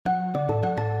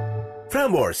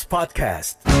Prambors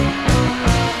Podcast.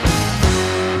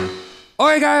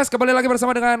 Oke guys, kembali lagi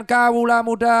bersama dengan Kawula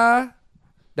Muda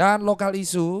dan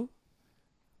Localissue.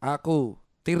 Aku,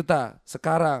 Tirta,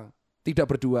 sekarang tidak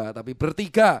berdua tapi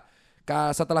bertiga.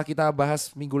 Setelah kita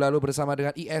bahas minggu lalu bersama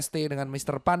dengan IST dengan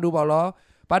Mr. Pandu Polo,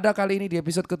 pada kali ini di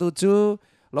episode ke-7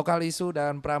 Localissue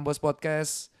dan Prambors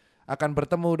Podcast akan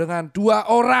bertemu dengan dua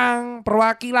orang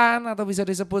perwakilan atau bisa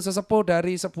disebut sesepuh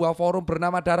dari sebuah forum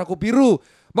bernama Darahkubiru.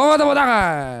 Mau tepuk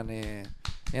tangan. Nih.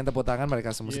 Yang tepuk tangan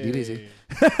mereka semua sendiri sih.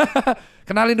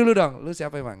 Kenalin dulu dong, lu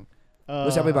siapa Bang?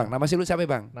 Lu siapa Bang? Nama sih lu siapa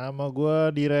Bang? Nama gue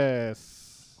Direz.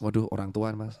 Waduh, orang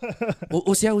tua Mas.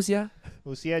 Usia?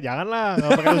 Usia janganlah, nggak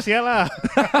pakai usia lah.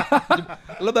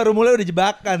 Lo baru mulai udah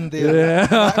jebakan tuh ya.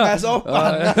 Gak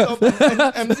sopan,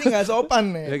 MC gak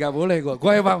sopan nih. Ya gak boleh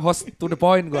gue emang host to the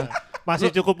point gue. Masih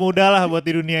cukup muda lah buat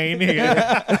di dunia ini kayaknya.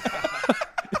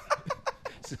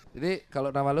 Jadi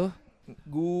kalau nama lu?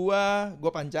 Gua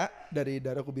Panca dari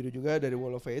Darahkubiru juga, dari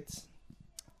Wall of Fates.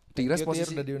 Direz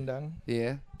posisi udah diundang.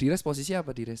 Iya, Direz posisi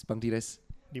apa Direz? Bang Direz.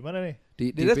 Di mana nih?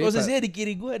 Direz posisinya di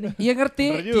kiri gua nih. Iya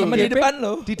ngerti. Sama di depan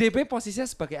lo. Di DP posisinya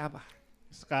sebagai apa?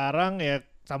 Sekarang ya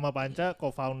sama Panca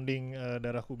co-founding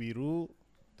Darahkubiru.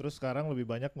 Terus sekarang lebih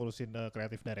banyak ngurusin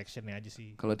creative direction-nya aja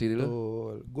sih. Kalau diri lu?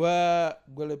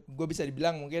 Gua bisa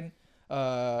dibilang mungkin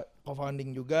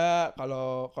co-founding juga.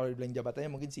 Kalau dibilang jabatannya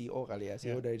mungkin CEO kali ya.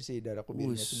 CEO dari si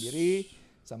Darahkubirunya sendiri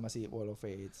sama si Wall of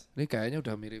Fates. Ini kayaknya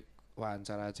udah mirip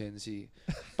wawancara agensi.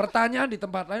 Pertanyaan di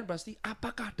tempat lain pasti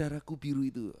apakah Darahkubiru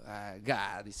itu?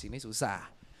 Enggak, di sini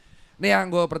susah. Nih yang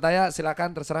gue bertanya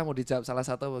silakan terserah mau dijawab salah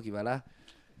satu atau gimana.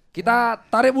 Kita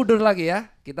tarik mundur lagi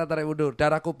ya. Kita tarik mundur.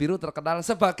 Darahkubiru terkenal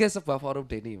sebagai sebuah forum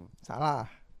denim.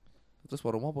 Salah. Terus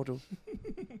forum apa tuh?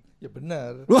 Ya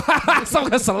benar. Wah, so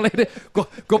keselin deh.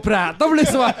 Gue berantem nih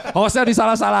semua. Hostnya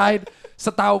disalah-salahin.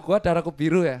 Setahu gue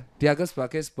Darahkubiru ya dianggap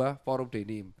sebagai sebuah forum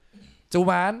denim.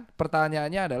 Cuman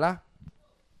pertanyaannya adalah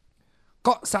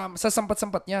kok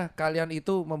sesempet-sempetnya kalian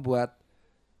itu membuat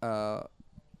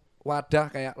wadah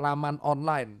kayak laman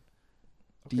online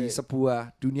di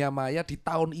sebuah dunia maya di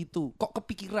tahun itu. Kok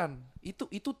kepikiran? Itu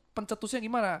pencetusnya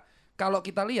gimana? Kalau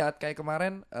kita lihat kayak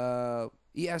kemarin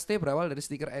IST berawal dari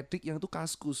stiker edik yang itu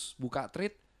kaskus, buka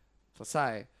tweet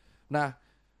selesai. Nah,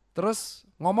 terus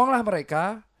ngomonglah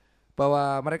mereka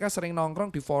bahwa mereka sering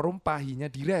nongkrong di forum pahinya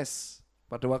Direz.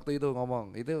 Pada waktu itu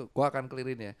ngomong, itu gua akan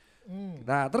clearin ya.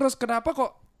 Nah terus kenapa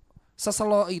kok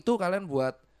seselo itu kalian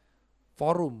buat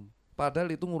forum?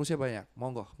 Padahal itu ngurusnya banyak.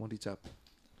 Monggo, mau dijawab.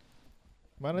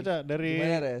 Mana Cak? Dari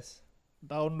Gimana Res?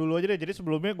 tahun dulu aja deh. Jadi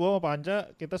sebelumnya gue sama Panca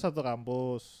kita satu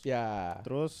kampus. Ya.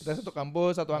 Terus Kita satu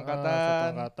kampus, satu angkatan.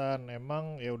 Satu angkatan.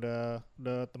 Emang ya udah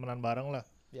temenan bareng lah.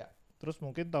 Ya. Terus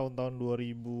mungkin tahun-tahun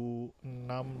 2006,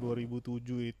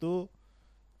 2007 itu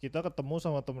kita ketemu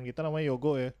sama temen kita namanya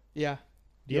Yogo ya. Iya.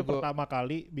 Dia Yogo. pertama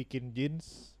kali bikin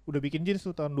jeans. Udah bikin jeans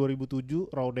tuh tahun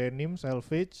 2007, raw denim,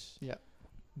 selvedge. Iya.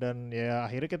 Dan ya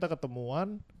akhirnya kita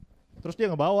ketemuan. Terus dia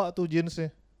ngebawa tuh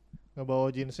jeansnya.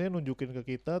 Nunjukin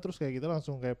ke kita. Terus kayak kita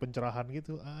langsung kayak pencerahan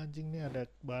gitu. Anjing nih ada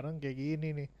barang kayak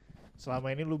gini nih.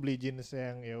 Selama ini lu beli jeans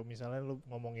yang ya misalnya lu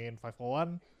ngomongin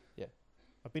 501. Ya.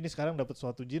 Tapi ini sekarang dapat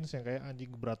suatu jeans yang kayak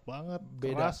anjing berat banget.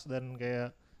 Beda. Keras dan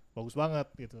kayak bagus banget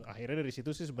gitu. Akhirnya dari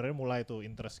situ sih sebenarnya mulai tuh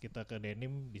interest kita ke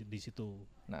denim di situ.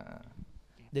 Nah,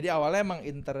 jadi awalnya emang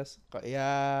interest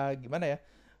ya gimana ya?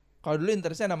 Kalau dulu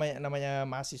interestnya namanya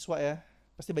mahasiswa ya,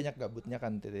 pasti banyak gabutnya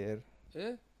kan, Titir.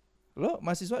 Lo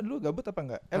mahasiswa dulu gabut apa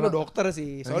enggak? Lo dokter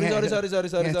sih. Sorry.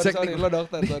 Lo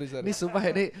dokter, sorry. Ini sumpah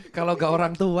ini kalau gak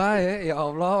orang tua ya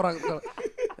Allah orang tua.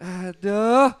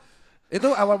 Aduh.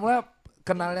 Itu awal mula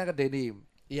kenalnya ke denim.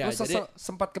 Iya, Terus jadi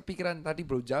sempat kepikiran tadi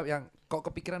bro jawab yang kok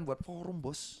kepikiran buat forum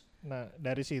bos. Nah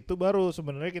dari situ baru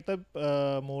sebenarnya kita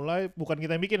mulai bukan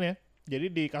kita yang bikin ya. Jadi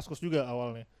di Kaskus juga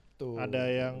awalnya. tuh. Ada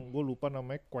yang gue lupa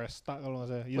namanya Questa kalau nggak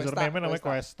salah. Username-nya namanya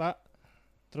Questa.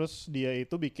 Terus dia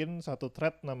itu bikin satu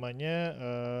thread namanya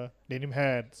Denim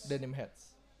Heads.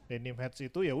 Denim Heads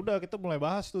itu ya udah kita mulai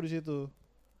bahas tuh di situ.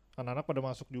 Anak-anak pada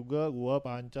masuk juga, gua,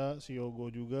 Panca, si Yogo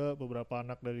juga, beberapa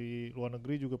anak dari luar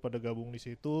negeri juga pada gabung di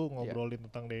situ ngobrolin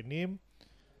tentang denim.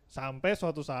 Sampai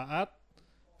suatu saat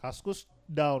Kaskus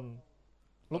down.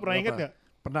 Lu pernah inget gak?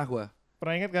 Pernah gua.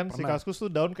 Pernah inget kan? Si Kaskus tuh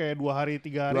down kayak 2 hari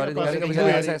 3 hari. 2 hari 3 hari gak bisa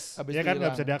diakses. Iya kan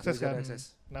gak bisa diakses kan.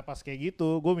 Nah pas kayak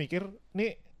gitu gue mikir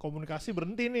nih komunikasi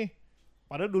berhenti nih.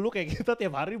 Padahal dulu kayak kita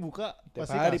tiap hari buka tiap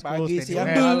pasti hari Kaskus, pagi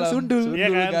siang malam. malam Sundul. Iya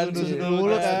kan, sundul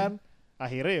dulu kan.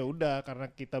 Akhirnya ya udah karena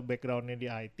kita backgroundnya di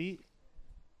IT,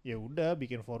 ya udah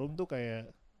bikin forum tuh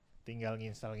kayak tinggal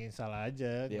nginstal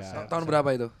aja. Ya. Tahun berapa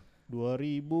itu?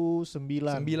 2009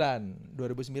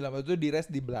 waktu itu Direz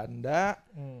di Belanda,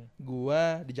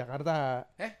 gua di Jakarta.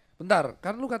 Bentar,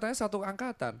 kan lu katanya satu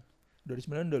angkatan.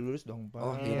 2009 udah lulus dong, Pak.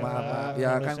 Oh iya, maaf.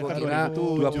 Ya kan gue kan kira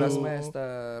 2007. 12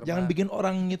 semester. Jangan bikin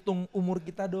orang ngitung umur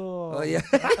kita dong. Oh iya.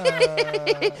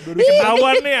 2009.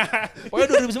 Ketahuan nih ya. Pokoknya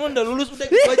 2009 udah lulus, udah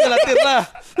gitu aja latir lah.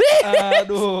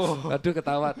 Aduh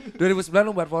ketahuan. 2009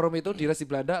 lu buat forum itu Direz di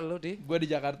Belanda, lu di? Gue di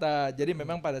Jakarta. Jadi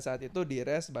memang pada saat itu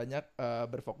Direz banyak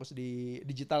berfokus di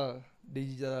digital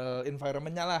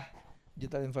environment-nya lah.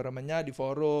 Digital environment-nya di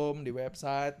forum, di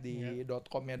website, di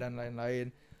 .com-nya dan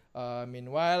lain-lain.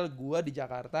 Meanwhile, gue di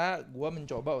Jakarta, gue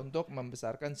mencoba untuk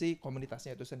membesarkan si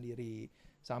komunitasnya itu sendiri.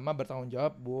 Sama bertanggung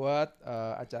jawab buat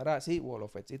acara si Wall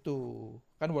of Fates itu.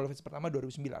 Kan Wall of Fates pertama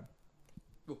 2009.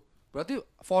 Berarti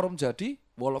forum jadi,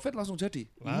 Wall of Fates langsung jadi?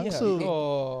 Langsung.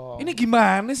 Iya, ini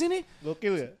gimana sih ini?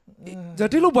 Gokil ya?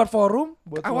 Jadi lu buat forum,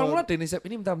 Buat awal mula Denis Zep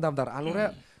ini bentar.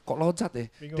 Alurnya kok loncat ya?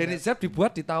 Bingung Denis Zep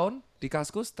dibuat di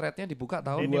Kaskus, threadnya dibuka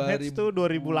tahun Denim Heads tuh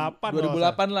 2008.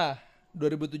 2008 lah.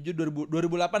 2007, 2008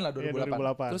 lah, 2008. Iya,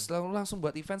 2008. Terus langsung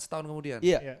buat event setahun kemudian.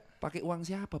 Iya. Pakai uang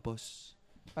siapa, Bos?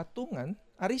 Patungan,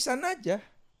 arisan aja.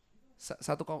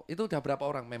 Itu udah berapa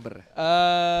orang member?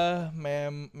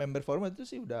 Member forum itu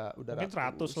sih udah Mungkin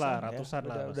ratusan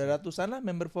lah. Udah ratusan lah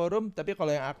member forum, tapi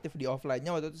kalau yang aktif di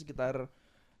offline-nya waktu itu sekitar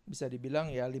bisa dibilang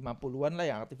ya 50-an lah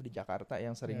yang aktif di Jakarta,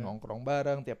 yang sering nongkrong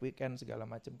bareng tiap weekend segala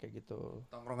macam kayak gitu.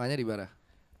 Tongkrongannya di mana?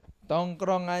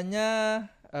 Tongkrongannya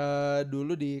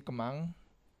dulu di Kemang.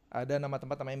 Ada nama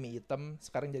tempat namanya Mie Hitam,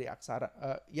 sekarang jadi Aksara.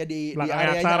 Ya di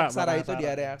areanya Aksara itu, di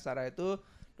area Aksara itu.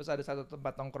 Terus ada satu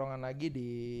tempat tongkrongan lagi di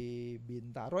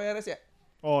Bintaro ya, Res ya?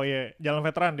 Oh iya, Jalan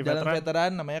Veteran di Jalan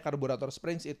Veteran namanya Karburator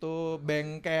Springs, itu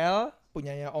bengkel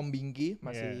punyanya Om Bingki,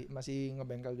 masih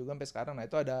ngebengkel juga sampai sekarang. Nah,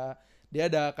 itu dia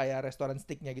ada kayak restoran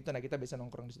steaknya gitu. Nah, kita bisa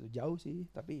nongkrong di situ, jauh sih,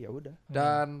 tapi ya udah.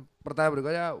 Dan pertanyaan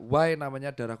berikutnya, why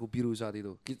namanya Darahkubiru saat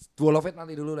itu? Wall of Fates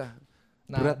nanti dulu lah.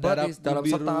 Nah, Berat banget dalam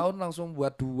Darahkubiru setahun langsung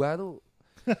buat 2 tuh.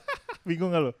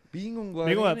 Bingung gak lo? Bingung gua.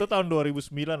 Bingung gak? Itu tahun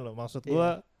 2009 loh. Maksud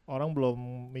gua orang belum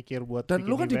mikir buat dan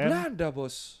bikin lu kan event. di Belanda,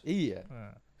 Bos. Iya.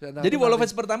 Nah, Jadi Wall of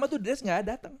Fates pertama tuh Direz nggak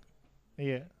datang.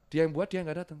 iya. Dia yang buat, dia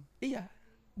nggak datang. Iya.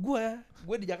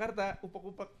 Gue di Jakarta,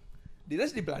 upek-upek.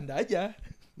 Direz di Belanda aja.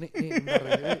 Nih bentar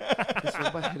ya.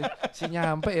 Sumpah ini si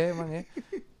nyampe ya emang ya.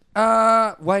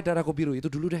 Why Darahkubiru itu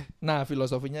dulu deh. Nah,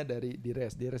 filosofinya dari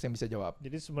Direz yang bisa jawab.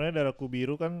 Jadi sebenarnya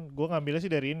Darahkubiru kan gue ngambilnya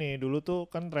sih dari ini. Dulu tuh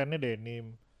kan trennya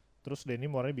denim. Terus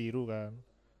denim warnanya biru kan.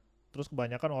 Terus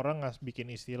kebanyakan orang bikin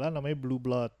istilah namanya blue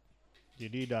blood.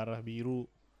 Jadi darah biru.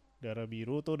 Darah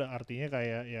biru tuh udah artinya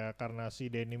kayak ya karena si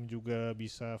denim juga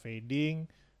bisa fading,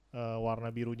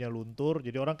 warna birunya luntur.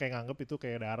 Jadi orang kayak nganggep itu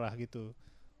kayak darah gitu.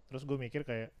 Terus gue mikir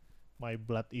kayak my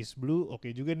blood is blue, oke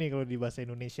juga nih kalau di bahasa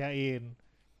Indonesiain.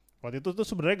 Waktu itu tuh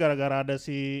sebenarnya gara-gara ada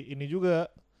si ini juga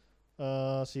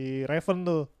si Raven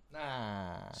tuh.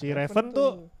 Nah, Si Raven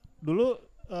tuh dulu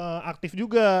aktif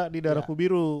juga di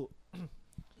Darahkubiru.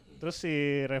 Terus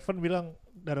si Raven bilang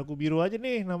Darahkubiru aja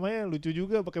nih namanya, lucu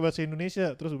juga pakai bahasa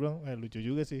Indonesia. Terus gue bilang lucu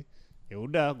juga sih. Ya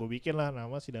udah gue bikin lah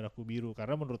nama si Darahkubiru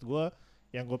karena menurut gue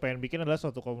yang gue pengen bikin adalah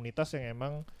suatu komunitas yang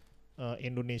emang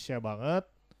Indonesia banget.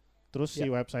 Terus si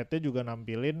website-nya juga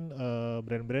nampilin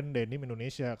brand-brand denim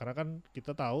Indonesia karena kan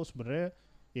kita tahu sebenarnya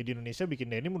ya di Indonesia bikin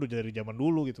denim udah dari zaman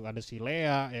dulu gitu. Ada si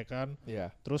Lea ya kan.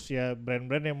 Iya. Terus ya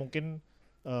brand-brand yang mungkin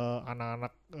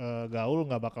anak-anak gaul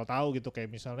nggak bakal tahu gitu, kayak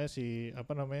misalnya si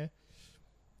apa namanya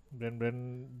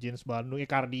brand-brand jeans Bandung,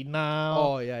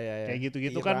 Cardinal, kayak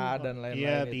gitu-gitu Tira kan, dan lain-lain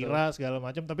iya itu. Tira segala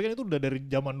macam. Tapi kan itu udah dari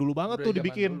zaman dulu banget Udah tuh zaman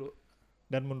dibikin. dulu.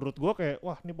 Dan menurut gua kayak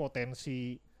wah ini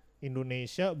potensi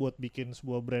Indonesia buat bikin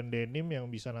sebuah brand denim yang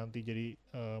bisa nanti jadi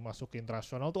masuk ke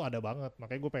internasional tuh ada banget.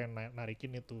 Makanya gue pengen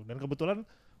narikin itu. Dan kebetulan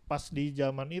pas di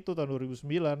zaman itu tahun 2009,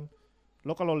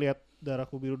 lo kalau lihat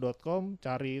darahkubiru.com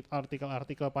cari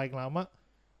artikel-artikel paling lama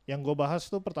yang gue bahas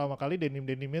tuh pertama kali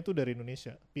denim-denimnya tuh dari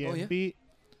Indonesia. PMP,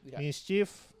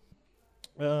 Mischief,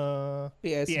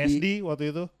 PSD waktu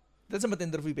itu. Kita sempat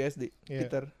interview PSD, Yeah.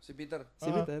 Peter.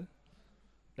 Peter.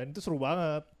 Dan itu seru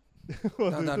banget.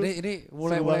 Nah, ini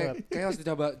mulai chaos di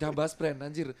jangan bahas brand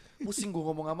anjir. Pusing gue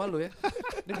ngomong sama lu ya.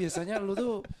 Ini biasanya lu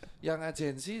tuh yang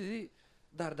agensi jadi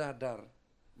dar.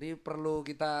 Ini perlu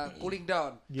kita cooling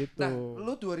down. Gitu. Nah,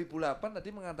 lu 2008 tadi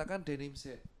mengatakan denim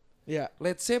set. Iya.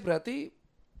 Let's say berarti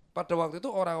pada waktu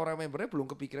itu orang-orang membernya belum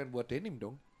kepikiran buat denim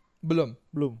dong. Belum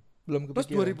Terus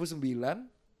kepikiran.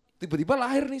 2009 tiba-tiba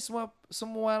lahir nih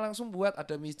semua langsung buat,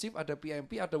 ada Mischief, ada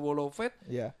PMP, ada Wall of Fates,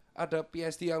 ada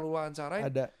PSD yang lu wawancarain,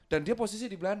 dan dia posisi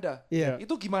di Belanda. Iya.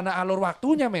 Itu gimana alur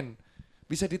waktunya men?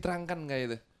 Bisa diterangkan nggak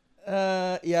itu?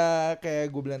 Ya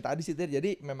kayak gue bilang tadi sih,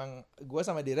 jadi memang gue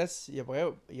sama Direz ya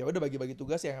pokoknya ya udah bagi-bagi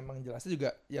tugas yang emang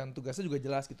tugasnya juga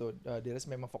jelas gitu. Direz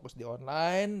memang fokus di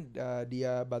online,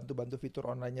 dia bantu-bantu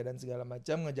fitur online-nya dan segala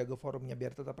macam, ngejaga forumnya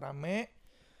biar tetap rame.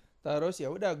 Terus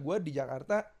ya udah gue di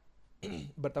Jakarta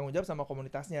bertanggung jawab sama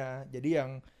komunitasnya. Jadi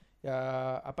yang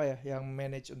yang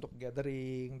manage untuk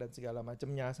gathering dan segala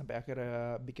macamnya sampai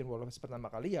akhirnya bikin Wallofest pertama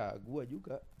kali ya gue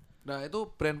juga. Nah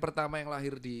itu brand pertama yang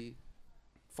lahir di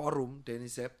forum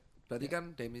Denim Set, berarti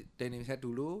kan Denim Set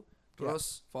dulu,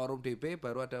 terus forum DB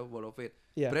baru ada Wallofest.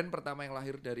 Brand pertama yang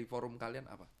lahir dari forum kalian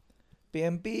apa?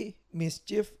 PMP,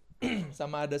 Mischief,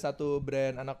 sama ada satu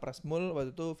brand anak Prasmul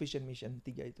waktu itu Vision Mission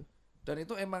 3 itu. Dan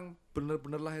itu emang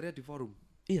bener-bener lahirnya di forum?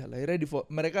 Iya,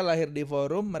 mereka lahir di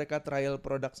forum, mereka trial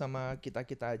produk sama kita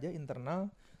aja internal,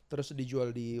 terus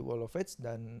dijual di Wallofest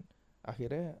dan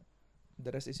akhirnya the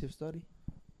rest is history.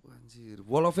 Anjir,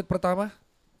 Wallofest pertama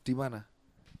di mana?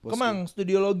 Bosku. Kemang,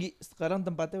 Studiologi. Sekarang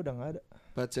tempatnya udah gak ada.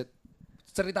 Budget.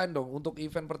 Ceritain dong, untuk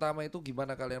event pertama itu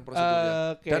gimana kalian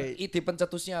prosedurnya? Dan ide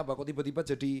pencetusnya apa? Kok tiba-tiba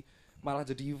malah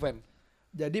jadi event?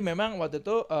 Jadi memang waktu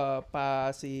itu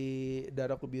pas si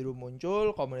Darahkubiru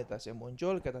muncul, komunitasnya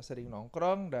muncul, kita sering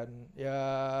nongkrong dan ya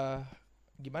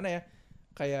gimana ya,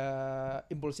 kayak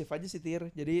impulsif aja sih Tir.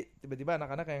 Jadi tiba-tiba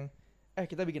anak-anak yang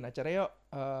kita bikin acara yuk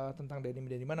tentang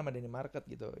denim-deniman sama denim market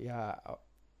gitu. Ya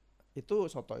itu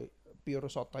pure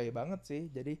sotoy banget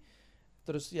sih. Jadi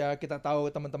terus ya kita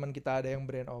tahu teman-teman kita ada yang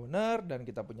brand owner dan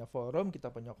kita punya forum, kita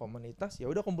punya komunitas.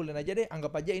 Ya udah kumpulin aja deh,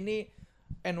 anggap aja ini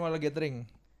annual gathering.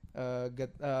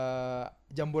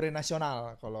 Jambore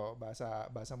nasional kalau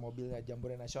bahasa mobilnya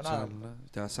jambore nasional.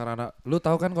 Dasar anak. Lu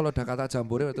tahu kan kalau udah kata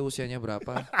jambore itu usianya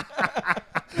berapa?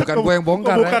 Bukan gue yang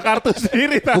bongkar. Buka kartu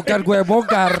sendiri. Bukan gue yang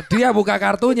bongkar, dia buka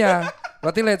kartunya.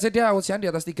 Berarti let's say dia usianya di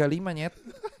atas 35 nyet.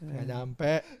 Nggak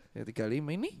nyampe. Ya 35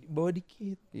 ini. Bawa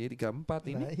dikit. Iya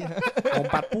 34 ini. Nah, iya. Mau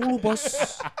 40 bos.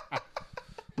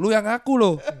 Lu yang aku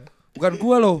loh. Bukan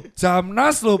gua loh.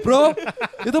 Jamnas loh bro.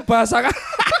 Itu bahasa kan.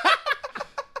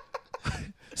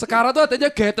 Sekarang tuh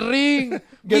adanya gathering.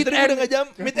 Gathering udah gak jam.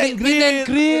 Meet and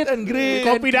greet.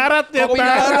 Kopi darat ya. Kopi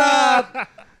darat.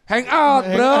 Hangout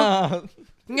bro.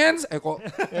 Ngens kok.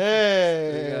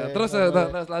 Terus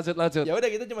lanjut. Ya udah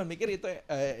kita cuma mikir itu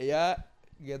ya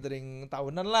gathering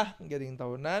tahunan lah,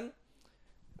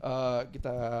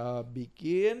 kita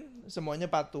bikin semuanya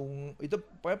itu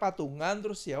pokoknya patungan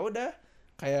terus ya udah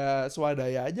kayak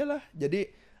swadaya aja lah. Jadi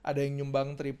ada yang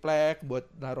nyumbang triplek buat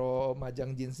naro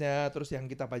majang jeansnya, terus yang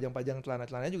kita pajang-pajang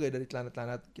celana-celananya juga dari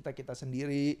celana-celana kita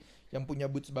sendiri. Yang punya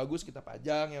boots bagus kita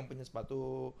pajang, yang punya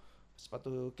sepatu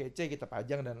kece kita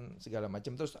pajang dan segala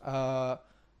macam. Terus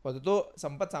waktu itu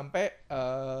sempat sampai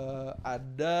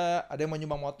ada yang mau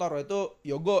nyumbang motor. Itu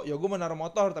Yogo menaruh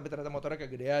motor tapi ternyata motornya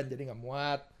kegedean jadi nggak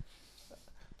muat.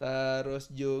 Terus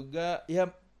juga ya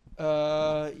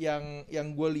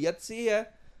yang gue lihat sih ya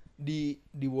di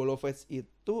Wallofest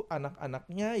itu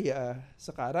anak-anaknya ya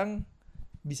sekarang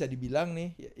bisa dibilang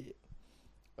nih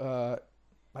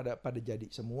pada jadi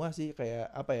semua sih. Kayak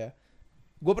apa ya,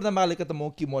 gue pertama kali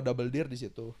ketemu Kimo Double Deer di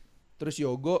situ. Terus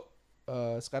Yogo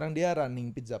sekarang dia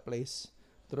running pizza place.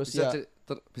 Terus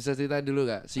bisa ceritain dulu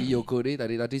gak si Yogo nih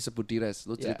tadi sebut Direz.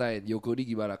 Lu ceritain Yogo nih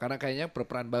gimana? Karena kayaknya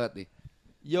berperan banget nih.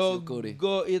 Yogo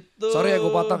itu sorry ya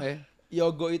gue potong ya.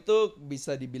 Yogo itu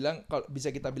bisa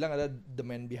kita bilang ada the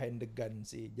man behind the gun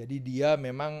sih. Jadi dia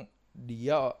memang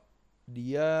dia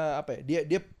apa ya?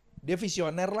 Dia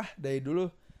visioner lah dari dulu.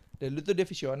 Dari dulu tuh dia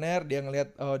visioner, dia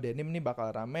ngelihat denim nih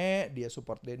bakal rame, dia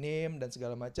support denim dan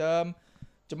segala macam.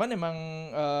 Cuman emang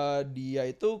dia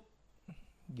itu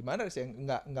gimana sih,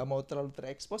 nggak mau terlalu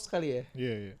terekspos kali ya.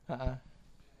 Iya.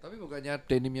 Tapi bukannya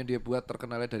denim yang dia buat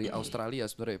terkenalnya dari Australia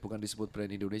sebenarnya, bukan disebut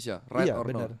brand Indonesia, right or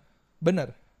no?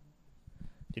 Benar.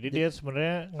 Jadi dia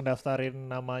sebenarnya ngedaftarin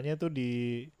namanya tuh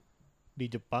di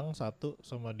Jepang satu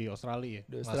sama di Australia ya.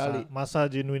 Di Australia. Masa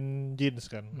Genuine Jeans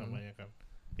kan namanya kan.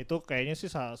 Itu kayaknya sih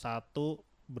satu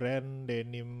brand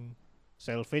denim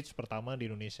selvedge pertama di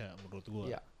Indonesia menurut gua.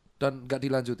 Iya. Dan gak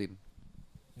dilanjutin?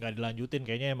 Gak dilanjutin,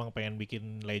 kayaknya emang pengen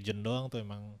bikin legend doang tuh,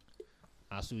 emang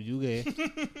asu juga ya.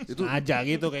 Itu aja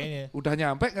gitu kayaknya. Udah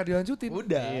nyampe gak dilanjutin?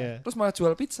 Udah. Iya. Terus malah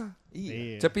jual pizza?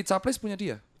 Iya. Pizza Place punya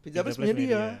dia? Pizza Place punya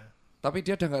dia. Tapi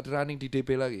dia udah gak running di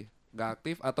DB lagi? Gak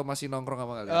aktif atau masih nongkrong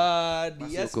sama kalian?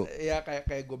 Dia ya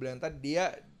kayak gue bilang tadi,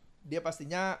 dia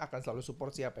pastinya akan selalu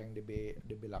support siapa yang DB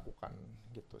lakukan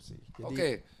gitu sih.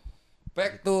 Oke.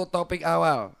 Back to topik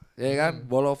awal, ya kan?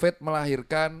 Wallofest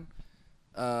melahirkan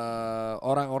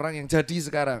orang-orang yang jadi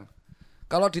sekarang.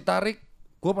 Kalau ditarik,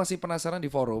 gue masih penasaran di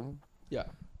forum. Ya.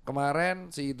 Kemarin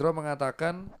si Idro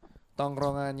mengatakan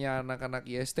tongkrongannya anak-anak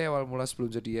IST awal mula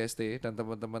sebelum jadi IST dan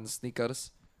teman-teman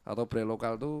sneakers atau brand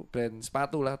lokal tuh brand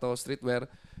sepatu lah atau streetwear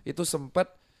itu sempat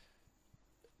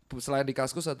selain di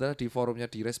Kaskus adalah di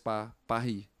forumnya Direz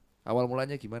Pahi. Awal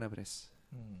mulanya gimana, Bres?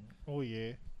 Oh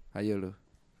iya. Ayo lo.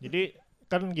 Jadi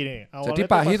kan gini, awalnya jadi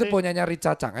Pahi itu punyanya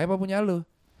Rica Cang, apa punya lo?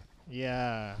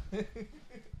 Iya.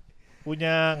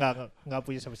 Punya nggak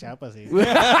punya siapa-siapa sih.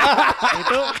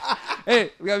 Itu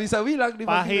nggak bisa bilang di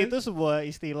Pahi itu sebuah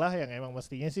istilah yang emang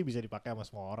mestinya sih bisa dipakai sama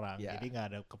semua orang. Ya. Jadi nggak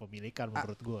ada kepemilikan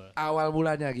menurut gue. Awal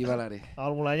mulanya gimana nih?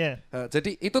 Awal mulanya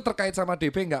jadi itu terkait sama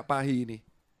DP nggak Pahi ini?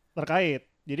 terkait.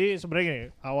 Jadi sebenarnya gini,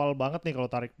 awal banget nih kalau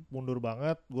tarik mundur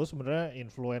banget, gue sebenarnya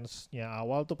influence-nya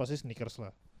awal tuh pasti sneakers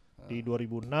lah. Di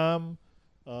 2006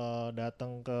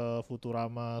 datang ke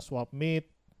Futurama Swap Meet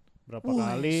berapa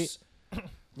kali.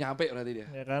 Nyampe berarti dia.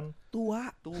 Ya kan? Tua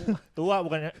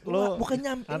bukannya tua, lo bukan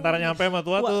nyampe. antara nyampe sama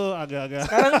tua tuh agak-agak.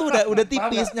 Sekarang tuh udah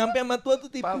tipis, nyampe sama tua tuh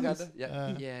tipis. Paham gak tuh?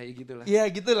 Ya gitulah. Iya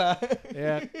gitulah.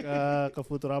 Ya ke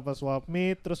Futurama Swap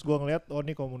Meet, terus gue ngeliat oh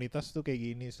nih komunitas tuh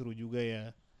kayak gini, seru juga ya.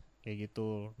 Kayak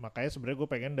gitu. Makanya sebenarnya gue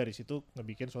pengen dari situ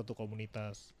ngebikin suatu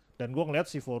komunitas. Dan gue ngeliat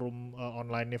si forum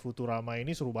online-nya Futurama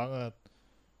ini seru banget.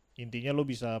 Intinya lo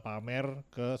bisa pamer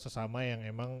ke sesama yang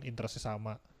emang interestnya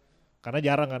sama. Karena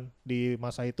jarang kan di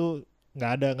masa itu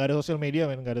nggak ada sosial media,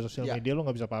 nggak ada sosial media, lo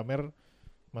nggak bisa pamer.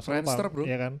 Friendster, bro.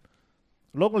 Ya kan.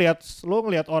 Lo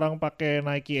ngeliat orang pakai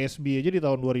Nike SB aja di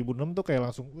tahun 2006 tuh kayak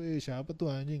langsung, wih siapa tuh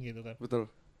anjing gitu kan. Betul.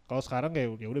 Kalau sekarang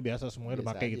kayak ya udah biasa semuanya udah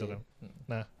pakai gitu kan.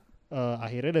 Nah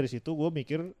akhirnya dari situ gue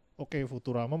mikir oke,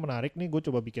 Futurama menarik nih, gue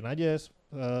coba bikin aja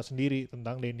sendiri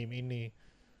tentang denim ini.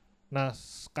 Nah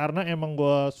karena emang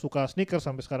gue suka sneakers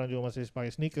sampai sekarang juga masih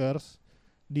pakai sneakers,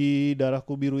 di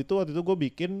Darahkubiru itu waktu itu gue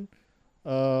bikin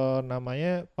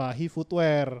namanya Pahi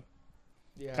Footwear.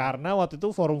 Karena waktu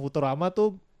itu forum Futurama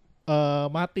tuh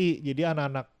mati, jadi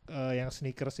anak-anak yang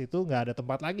sneakers itu nggak ada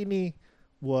tempat lagi nih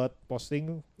buat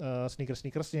posting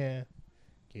sneakers-sneakersnya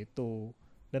gitu.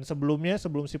 Dan sebelum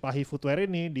si Pahi Footwear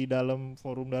ini di dalam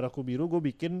forum Darahkubiru gue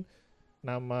bikin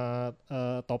nama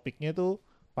topiknya tuh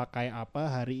pakai apa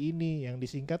hari ini yang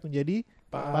disingkat menjadi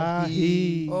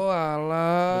Pahi. Oh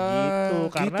alah. Begitu.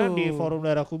 Karena di forum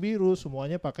Darahkubiru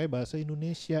semuanya pakai bahasa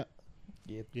Indonesia.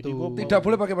 Gitu. Jadi gua tidak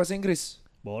boleh pakai bahasa Inggris.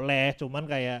 Boleh, cuman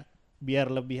kayak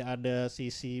biar lebih ada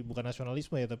sisi bukan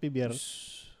nasionalisme ya, tapi biar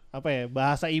apa ya,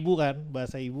 bahasa ibu kan,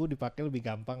 bahasa ibu dipakai lebih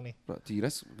gampang nih. Pak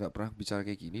Direz nggak pernah bicara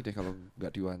kayak gini deh kalau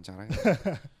nggak diwawancara.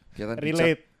 Kelihatan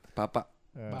Relate. Bapak.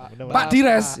 Bener-bener. Pak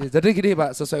Direz, jadi gini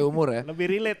Pak, sesuai umur ya. Lebih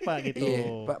relate Pak gitu.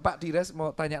 Pak Direz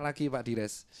mau tanya lagi Pak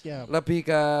Direz. Siap. Lebih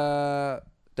ke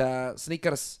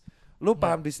sneakers. Lu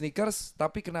paham di sneakers,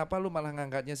 tapi kenapa lu malah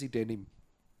ngangkatnya si denim?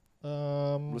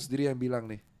 Lu sendiri yang bilang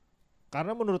nih.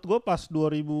 Karena menurut gue pas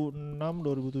 2006,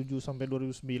 2007 sampai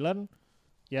 2009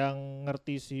 yang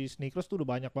ngerti si sneakers tuh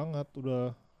udah banyak banget,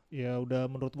 udah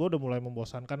menurut gue udah mulai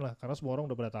membosankan lah, karena semua orang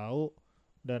udah pada tahu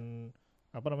dan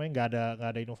nggak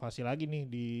ada inovasi lagi nih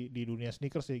di dunia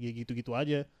sneakers ya, kayak gitu-gitu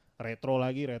aja, retro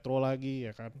lagi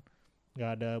ya kan,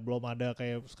 belum ada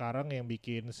kayak sekarang yang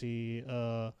bikin si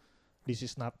This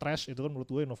is not trash itu kan menurut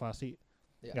gue inovasi,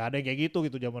 nggak ada yang kayak gitu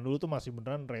zaman dulu tuh masih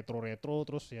beneran retro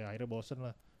terus ya akhirnya bosen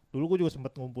lah. Dulu gue juga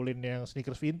sempet ngumpulin yang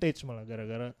sneakers vintage malah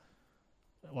gara-gara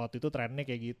waktu itu trennya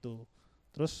kayak gitu.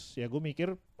 Terus ya gue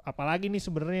mikir apalagi nih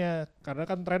sebenarnya, karena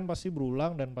kan tren pasti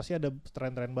berulang dan pasti ada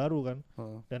tren-tren baru kan.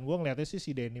 Dan gue ngeliatnya sih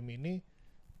si denim ini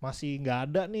masih nggak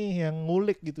ada nih yang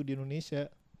ngulik gitu di Indonesia.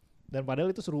 Dan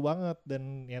padahal itu seru banget,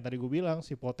 dan yang tadi gue bilang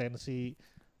si potensi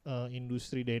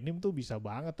industri denim tuh bisa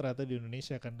banget ternyata di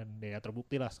Indonesia kan, dan ya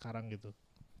terbukti lah sekarang gitu.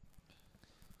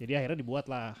 Jadi akhirnya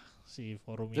dibuat lah si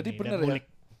forum Jadi ini. bener dan ya,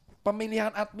 pemilihan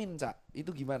admin Cak,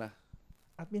 itu gimana?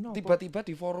 Admin apa? Tiba-tiba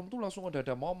di forum tuh langsung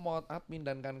ada momot, admin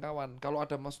dan kawan-kawan. Kalau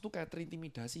ada mas tuh kayak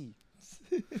terintimidasi.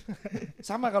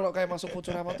 Sama kalau kayak masuk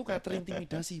Futurama tuh kayak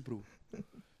terintimidasi bro.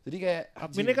 Jadi kayak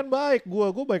adminnya kan baik,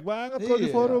 gue baik banget kalau di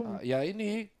forum. Ya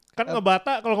ini kan kalau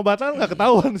ngebata kan nggak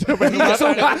ketahuan siapa yang ngebata.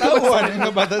 Nggak ketahuan yang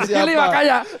ngebata siapa. Ini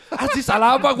makanya Aziz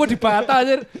salah apa gue dibata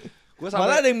anjir.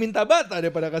 Malah ada yang minta bata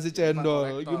daripada kasih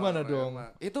cendol. Gimana dong?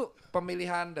 Itu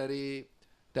pemilihan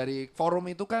dari forum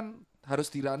itu kan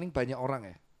harus di running banyak orang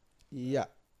ya. Iya.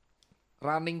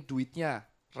 Running duitnya,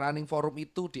 running forum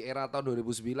itu di era tahun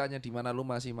 2009-nya di mana lu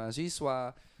masih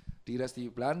mahasiswa, Direz di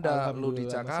Belanda, lu di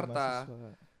Jakarta.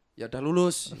 Ya udah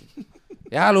lulus.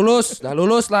 Udah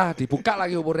lulus lah, dibuka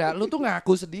lagi umurnya. Lu tuh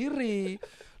ngaku sendiri.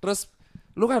 Terus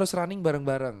lu harus running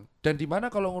bareng-bareng. Dan di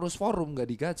mana kalau ngurus forum gak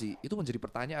digaji, itu menjadi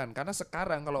pertanyaan. Karena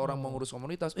sekarang kalau orang mau ngurus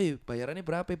komunitas, bayarannya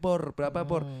berapa Bor?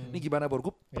 Ini gimana Bor?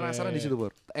 Gue penasaran di situ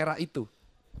Bor. Era itu.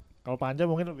 Kalau Panca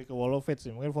mungkin lebih ke wall of it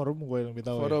sih, mungkin forum gue yang lebih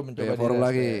tahu. Forum ya. coba forum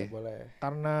lagi. Ya, boleh.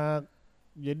 Karena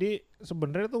jadi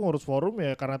sebenarnya tuh ngurus forum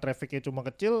ya karena trafficnya cuma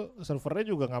kecil,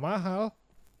 servernya juga nggak mahal.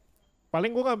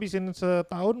 Paling gue ngabisin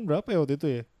setahun berapa ya waktu itu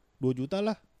ya? 2 juta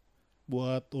lah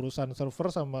buat urusan server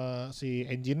sama si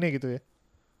engine-nya gitu ya.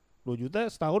 2 juta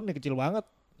setahun nih kecil banget.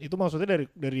 Itu maksudnya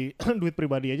dari duit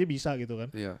pribadi aja bisa gitu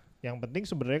kan. Iya. Yang penting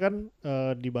sebenarnya kan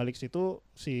di balik situ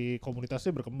si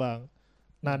komunitasnya berkembang.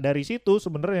 Nah dari situ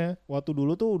sebenarnya waktu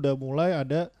dulu tuh udah mulai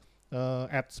ada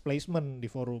ads placement di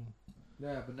forum.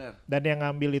 Ya benar. Dan yang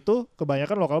ngambil itu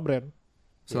kebanyakan lokal brand.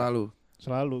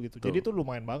 Selalu gitu. Jadi itu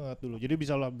lumayan banget dulu. Jadi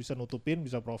bisa nutupin,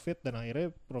 bisa profit, dan akhirnya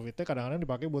profitnya kadang-kadang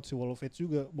dipakai buat si wall of it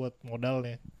juga, buat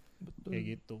modalnya. Betul. Kayak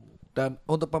gitu. Dan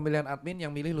untuk pemilihan admin yang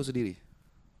milih lu sendiri?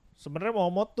 Sebenarnya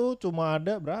Momot tuh cuma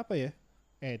ada berapa ya?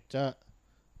 Eca,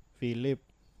 Philip,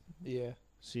 iya,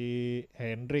 si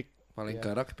Hendrik. Paling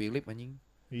garak Philip anjing.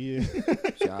 Iya.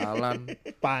 Sialan.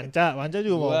 Panca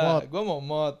juga Momot. Gua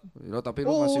Momot. Lo tapi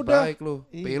lu masih udah. baik lu.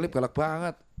 Iya. Philip galak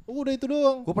banget. Udah itu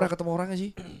doang. Gue pernah ketemu orangnya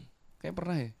sih. Kayaknya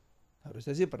pernah ya.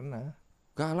 Harusnya sih pernah.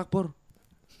 Galak Pur.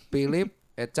 Philip,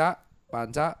 Eca,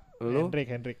 Panca, lu.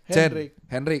 Hendrik.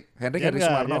 Hendrik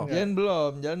Sumarno.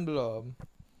 Jangan belum.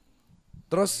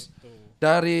 Terus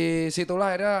dari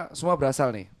situlah akhirnya semua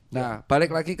berasal nih. Nah,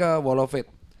 balik lagi ke Wall of It.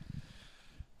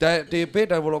 DB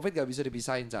dan Wall of It gak bisa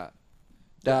dipisahin, Cak.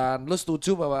 Dan lu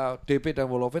setuju bahwa DB dan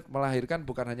Wall of It melahirkan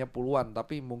bukan hanya puluhan,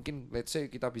 tapi mungkin let's say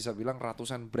kita bisa bilang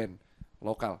ratusan brand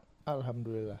lokal.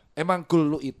 Alhamdulillah. Emang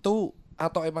goal lu itu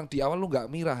atau emang di awal lu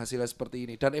gak mira hasilnya seperti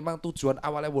ini? Dan emang tujuan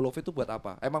awalnya Wall of It itu buat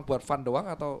apa? Emang buat fun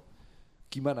doang atau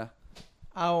gimana?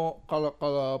 Kalau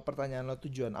pertanyaan lo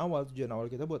tujuan awal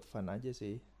kita buat fun aja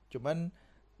sih. Cuman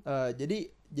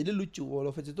jadi lucu Wall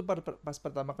of It itu pas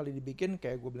pertama kali dibikin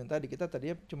kayak gue bilang tadi, kita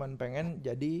tadinya cuman pengen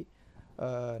jadi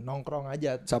nongkrong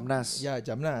aja. Jamnas. Ya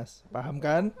Jamnas, paham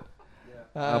kan?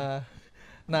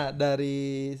 Nah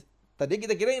dari tadi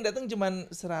kita kira yang datang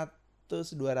cuman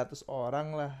 100-200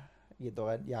 orang lah gitu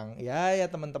kan, yang ya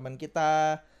teman-teman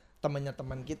kita, temannya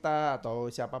teman kita atau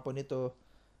siapapun itu.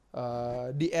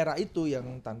 Di era itu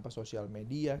yang tanpa sosial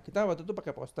media, kita waktu itu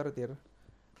pakai poster, Tir.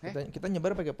 Kita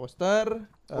nyebar pakai poster.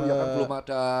 Oh ya kan belum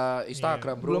ada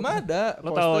Instagram, iya. bro. Belum ada.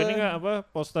 Lo tahu ini nggak apa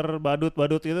poster badut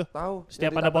gitu? Tahu.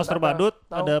 Setiap ada poster badut,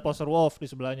 ada poster wolf di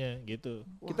sebelahnya gitu.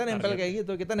 Kita nempel kayak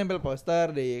gitu. Kita nempel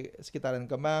poster di sekitaran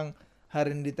Kemang.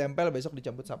 Hari ini ditempel, besok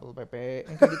dicabut Satpol PP.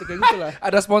 Kayak gitu lah.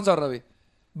 Ada sponsor tapi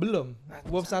belum.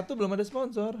 Wolf 1 belum ada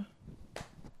sponsor.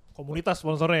 Komunitas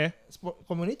sponsornya ya?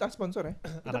 Komunitas sponsornya.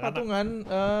 Kita Anak-anak. patungan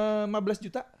 15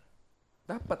 juta.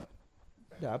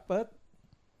 dapat.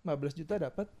 15 juta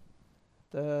dapat.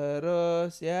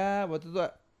 Terus ya waktu itu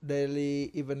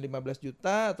daily event 15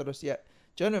 juta. Terus ya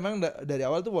cuman memang dari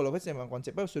awal tuh Wall of It memang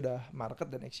konsepnya sudah market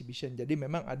dan exhibition. Jadi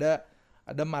memang ada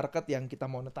market yang kita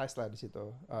monetize lah di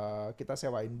situ. Kita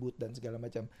sewain booth dan segala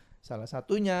macam. Salah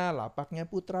satunya lapaknya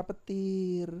Putra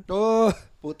Petir. Oh,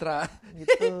 Putra.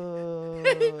 Gitu.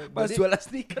 Mas jualan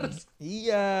sneakers.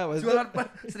 Iya, Jualan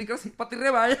sneakers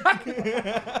petirnya banyak.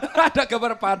 Ada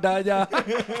gambar padanya.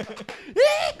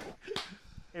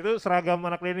 Itu seragam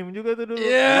anak denim juga tuh dulu.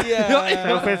 Iya.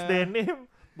 Self-face denim,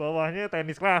 bawahnya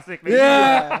tenis klasik.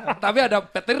 Iya. Tapi ada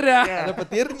petirnya. ada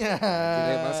petirnya.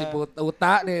 Jadi masih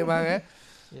utak nih emang ya.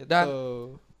 Gitu. Dan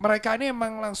mereka ini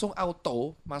emang langsung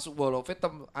auto masuk Wall of It,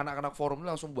 anak-anak forum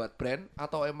langsung buat brand,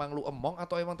 atau emang lu emong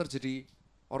atau emang terjadi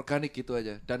organik gitu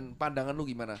aja? Dan pandangan lu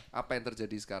gimana? Apa yang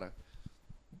terjadi sekarang?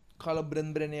 Kalau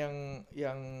brand-brand yang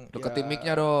Deketin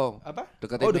mic-nya dong. Apa?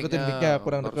 Deketin mic-nya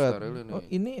kurang dekat. Oh,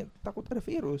 ini takut ada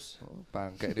virus.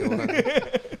 bangke dia orang.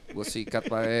 Gue sikat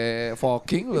pakai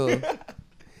fogging loh.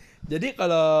 Jadi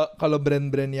kalau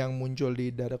brand-brand yang muncul di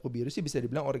Darahkubiru sih bisa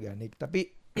dibilang organik, tapi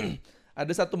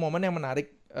ada satu momen yang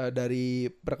menarik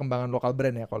dari perkembangan lokal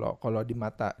brand ya kalau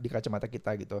di kacamata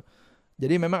kita gitu.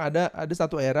 Jadi memang ada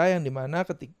satu era yang dimana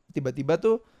tiba-tiba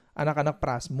tuh anak-anak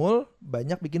Prasmul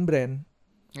banyak bikin brand.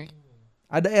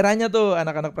 Ada eranya tuh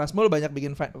anak-anak Prasmul banyak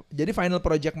bikin jadi final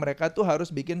project mereka tuh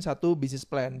harus bikin satu business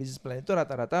plan. Business plan itu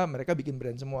rata-rata mereka bikin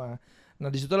brand semua.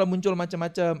 Nah, disitulah muncul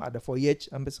macam-macam, ada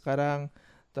Voyage sampai sekarang.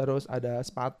 Terus ada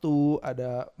sepatu,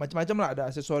 ada macam-macam lah, ada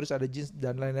aksesoris, ada jeans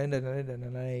dan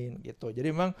lain-lain gitu. Jadi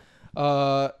memang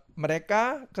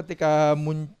mereka ketika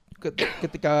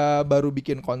baru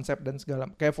bikin konsep dan segala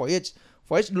kayak Voyage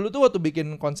dulu tuh waktu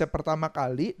bikin konsep pertama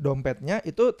kali dompetnya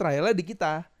itu trialnya di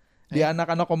kita, di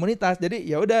anak-anak komunitas. Jadi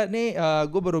ya udah nih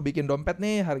gue baru bikin dompet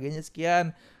nih harganya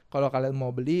sekian. Kalau kalian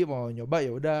mau beli, mau nyoba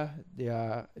ya udah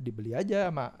ya dibeli aja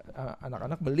sama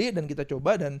anak-anak, beli dan kita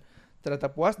coba dan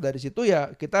ternyata puas. Dari situ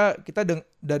ya kita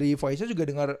dari Voice juga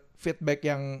dengar feedback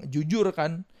yang jujur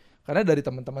kan. Karena dari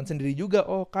teman-teman sendiri juga,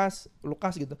 oh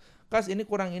Lukas gitu. Kas ini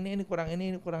kurang ini kurang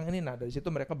ini kurang ini. Nah, dari situ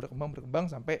mereka berkembang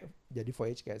sampai jadi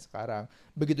Voyage kayak sekarang.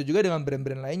 Begitu juga dengan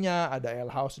brand-brand lainnya, ada L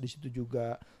House di situ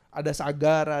juga, ada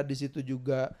Sagara di situ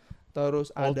juga.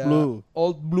 Terus ada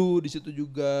Old Blue di situ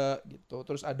juga gitu.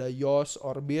 Terus ada Yos,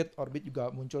 Orbit juga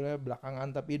munculnya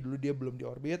belakangan tapi dulu dia belum di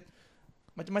Orbit.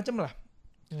 Macam-macam lah.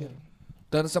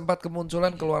 Dan sempat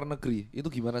kemunculan ke luar negeri.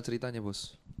 Itu gimana ceritanya,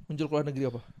 Bos? Muncul ke luar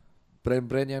negeri apa?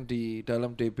 Brand-brand yang di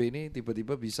dalam DB ini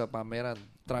tiba-tiba bisa pameran,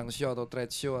 trunk show atau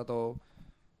trade show atau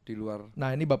di luar.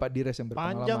 Nah, ini Bapak Direz yang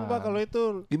berpengalaman. Panjang Pak kalau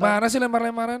itu. Gimana sih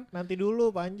lempar-lemparan? Nanti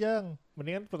dulu panjang.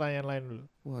 Mendingan pertanyaan lain dulu.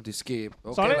 Wah, di skip.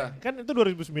 Oke Soalnya lah. kan itu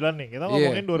 2009 nih. Kita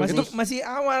ngomongin 2000. Masih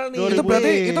awal nih.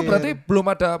 Itu berarti belum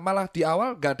ada, malah di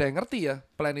awal gak ada yang ngerti ya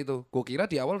plan itu. Gue kira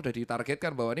di awal udah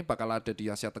ditargetkan bahwa ini bakal ada di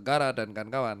Asia Tenggara dan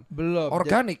kawan-kawan. Belum.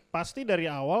 Organik. Pasti dari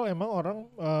awal emang orang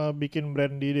bikin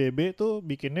brand di DB tuh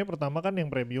bikinnya pertama kan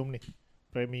yang premium nih.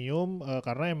 Premium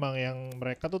karena emang yang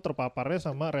mereka tuh terpaparnya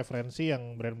sama referensi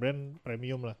yang brand-brand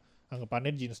premium lah.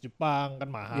 Anggapannya jeans Jepang kan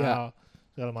mahal.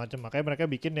 Segala macam. Makanya mereka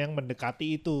bikin yang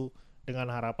mendekati itu.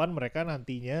 Dengan harapan mereka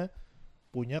nantinya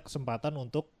punya kesempatan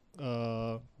untuk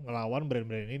ngelawan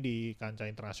brand-brand ini di kancah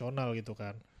internasional gitu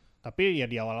kan. Tapi ya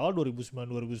di awal-awal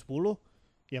 2009-2010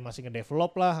 ya masih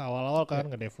ngedevelop lah awal-awal kan,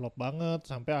 ngedevelop banget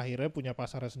sampai akhirnya punya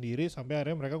pasarnya sendiri, sampai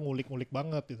akhirnya mereka ngulik-ngulik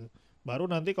banget gitu.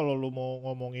 Baru nanti kalau lu mau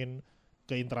ngomongin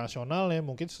ke internasional ya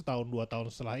mungkin setahun 2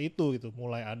 tahun setelah itu gitu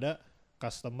mulai ada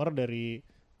customer dari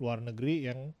luar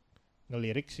negeri yang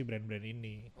ngelirik si brand-brand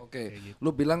ini. Oke. Gitu.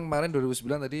 Lu bilang kemarin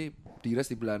 2009 tadi Direz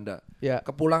di Belanda. Ya.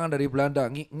 Kepulangan dari Belanda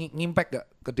ngimpact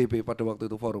gak ke DB pada waktu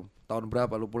itu forum? Tahun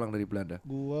berapa lu pulang dari Belanda?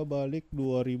 Gua balik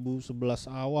 2011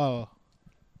 awal.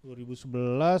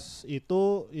 2011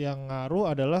 itu yang ngaruh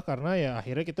adalah karena ya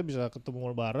akhirnya kita bisa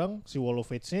ketemu bareng, si Wall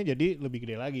of Fate-nya jadi lebih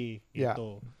gede lagi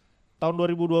gitu. Tahun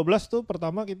 2012 tuh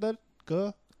pertama kita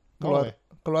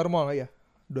keluar mall ya.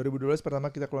 2012 pertama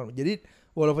kita keluar. Jadi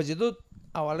Wall of Fate itu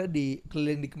awalnya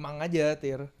keliling di Kemang aja,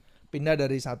 Tir. Pindah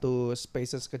dari satu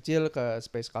spaces kecil ke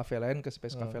space cafe lain ke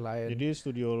space cafe lain. Jadi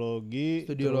studiologi,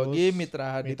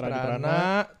 Mitra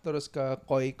Hadiprana, terus ke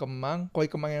Koi Kemang. Koi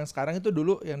Kemang yang sekarang itu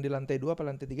dulu yang di lantai 2 apa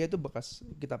lantai 3 itu bekas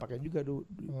kita pakai juga dulu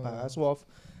pas WOF.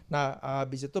 Nah,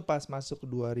 habis itu pas masuk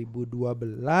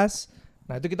 2012,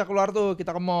 nah itu kita keluar tuh,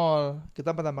 kita ke mall.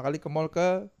 Kita pertama kali ke mall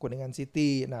ke Kuningan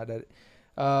City. Nah, dari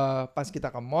pas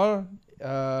kita ke mall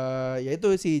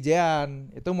yaitu si Jean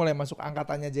itu mulai masuk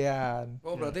angkatannya Jean.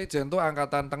 Oh berarti Jean tuh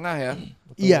angkatan tengah ya?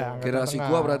 Iya. Generasi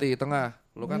gua berarti tengah.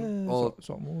 Lu kan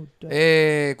sok muda.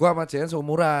 Gua sama Jean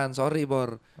seumuran. Sorry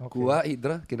Bor. Okay. Gua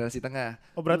Indra generasi tengah.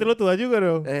 Oh berarti lu tua juga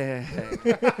dong.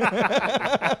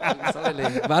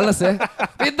 Bales ya.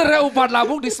 Pinter ya umpan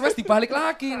lambung di smash dibalik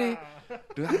lagi nih.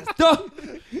 Duh.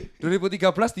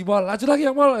 2013 di mall. Lanjut lagi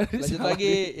yang mall. Lanjut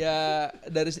lagi ya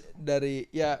dari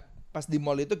ya pas di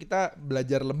mall itu kita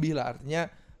belajar lebih lah,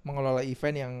 artinya mengelola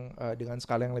event yang dengan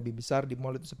skala yang lebih besar di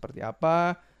mall itu seperti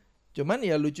apa. Cuman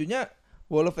ya lucunya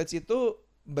Wall of Fate itu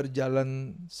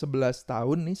berjalan 11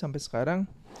 tahun nih sampai sekarang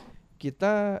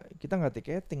kita nggak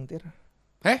tiketing, Tir.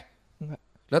 Enggak.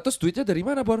 Lah terus duitnya dari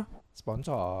mana, Bor?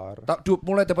 Sponsor.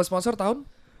 Mulai dapat sponsor tahun?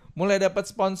 Mulai dapat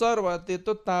sponsor waktu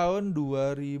itu tahun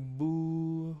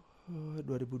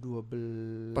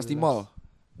 2012. Pas di mall?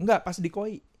 Enggak, pas di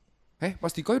Koi.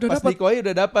 Pas di Koi udah dapat? Pas di Koi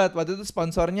udah dapat. Waktu itu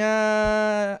sponsornya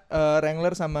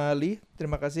Wrangler sama Lee.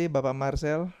 Terima kasih Bapak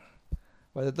Marcel.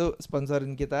 Waktu itu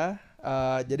sponsorin kita.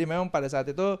 Jadi memang pada saat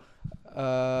itu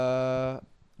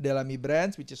Delamy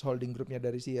Brands, which is holding groupnya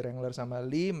dari si Wrangler sama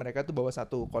Lee, mereka tuh bawa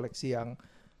satu koleksi yang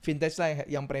vintage lah,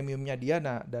 yang premiumnya dia.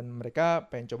 Nah, dan mereka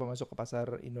pengen coba masuk ke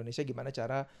pasar Indonesia, gimana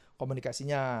cara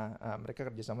komunikasinya.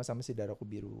 Mereka kerjasama sama si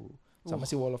Darahkubiru, sama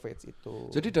si Wall of Fate itu.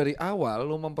 Jadi dari awal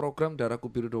lu memprogram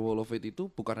Darahkubiru The Wall of Fate itu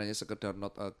bukan hanya sekedar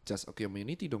just a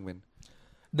community dong, men?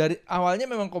 Dari awalnya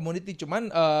memang community, cuman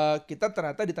kita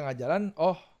ternyata di tengah jalan,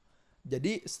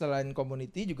 jadi selain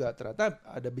community juga ternyata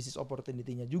ada business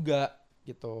opportunity-nya juga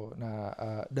gitu. Nah,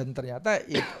 dan ternyata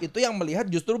itu yang melihat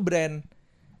justru brand.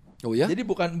 Oh ya? Jadi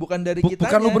bukan dari kita.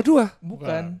 Bukan lu berdua?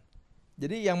 Bukan.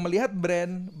 Jadi yang melihat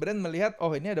brand melihat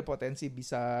ini ada potensi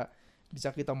bisa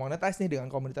kita monetize nih dengan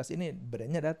komunitas ini,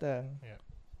 brandnya datang. Ya.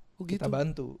 Oh gitu. Kita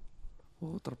bantu.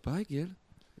 Oh terbaik ya.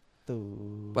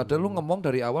 Tuh. Padahal lu ngomong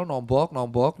dari awal nombok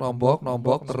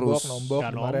terus.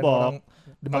 Gak nombok.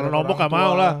 Kalau nombok gak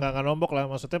mau lah, gak nombok lah.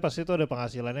 Maksudnya pasti itu ada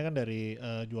penghasilannya kan dari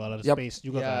jualan space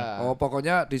juga kan. Oh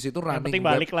pokoknya di situ running. Yang penting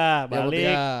balik,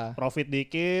 profit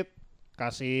dikit.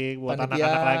 Kasih buat panitia.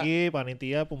 Anak-anak lagi,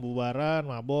 panitia, pembubaran,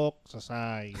 mabok,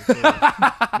 selesai gitu.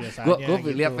 Biasanya Gue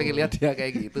gitu. pengen lihat dia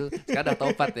kayak gitu. Sekarang udah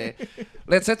tobat ya.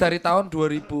 Let's say dari tahun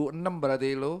 2006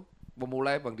 berarti lo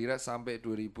memulai Bang Direz sampai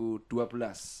 2012.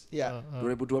 Iya.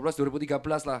 2012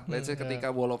 2013 lah. Let's say ketika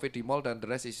Wall of It di mall dan the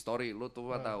rest is story. Lu tuh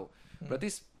tahu.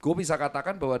 Berarti gue bisa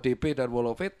katakan bahwa DP dan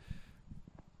Wall of It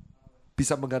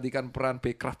bisa menggantikan peran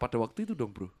Backcraft pada waktu itu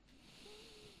dong, Bro.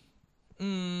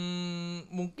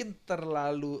 Mungkin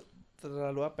terlalu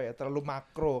apa ya? Terlalu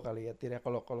makro kali ya. Tidak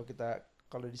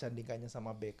kalau disandingkannya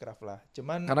sama Backcraft lah.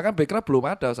 Cuman karena kan Backcraft belum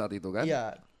ada saat itu kan?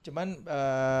 Iya, cuman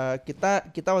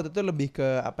kita waktu itu lebih ke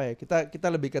apa ya? Kita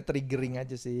lebih ke triggering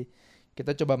aja sih.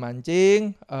 Kita coba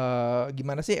mancing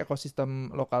gimana sih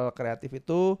ekosistem lokal kreatif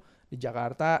itu di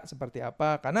Jakarta seperti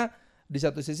apa? Karena di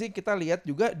satu sisi kita lihat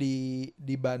juga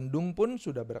di Bandung pun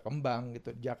sudah berkembang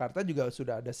gitu. Jakarta juga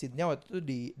sudah ada scene-nya waktu itu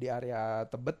di area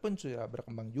Tebet pun sudah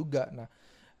berkembang juga. Nah,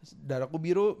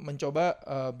 Darahkubiru mencoba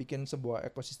bikin sebuah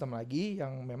ekosistem lagi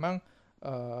yang memang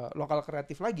lokal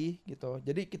kreatif lagi gitu.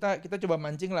 Jadi kita coba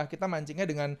mancing lah. Kita mancingnya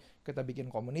dengan kita bikin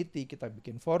community, kita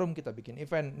bikin forum, kita bikin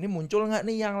event. Ini muncul nggak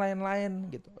nih yang lain-lain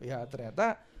gitu? Ya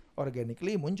ternyata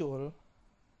organically muncul,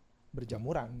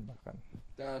 berjamuran bahkan.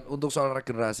 Dan untuk soal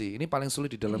regenerasi, ini paling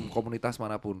sulit di dalam komunitas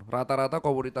manapun. Rata-rata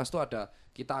komunitas tuh ada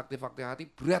kita aktif-aktif hati,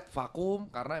 berat vakum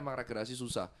karena emang regenerasi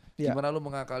susah. Gimana lu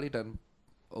mengakali dan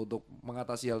untuk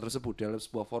mengatasi hal tersebut dalam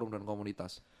sebuah forum dan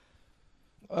komunitas?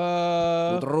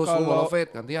 Lu terus lu Wall of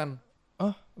It gantian.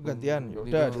 Gantian.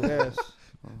 Udah, Direz.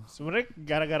 Sebenarnya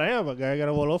gara-garanya apa?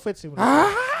 Gara-gara Wall of It sih.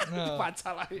 Panca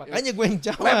lah. Makanya gue yang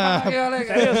jawab.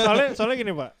 Soalnya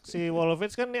gini Pak, si Wall of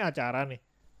It kan nih acara nih.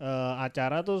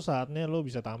 Acara tuh saatnya lo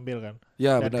bisa tampil kan.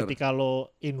 Ya, dan benar. ketika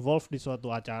lo involve di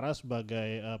suatu acara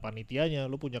sebagai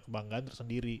panitianya, lo punya kebanggaan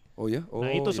tersendiri. Oh ya?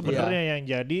 Nah itu sebenarnya yang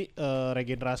jadi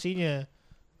regenerasinya.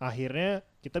 Akhirnya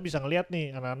kita bisa ngelihat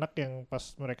nih anak-anak yang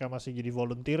pas mereka masih jadi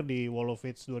volunteer di Wall of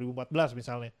It 2014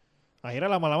 misalnya.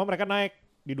 Akhirnya lama-lama mereka naik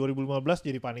di 2015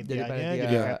 jadi panitianya,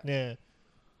 jadi headnya.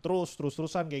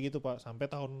 Terusan kayak gitu Pak sampai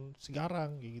tahun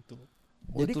sekarang kayak gitu.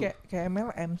 Jadi kayak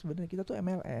MLM sebenarnya, kita tuh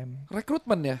MLM.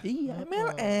 Rekrutmen ya? Iya,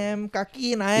 MLM,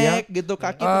 kaki naik gitu,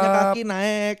 kaki punya kaki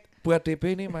naik. Buat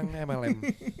DP ini memang MLM.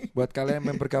 Buat kalian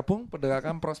yang bergabung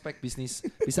perdagangan prospek bisnis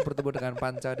bisa bertemu dengan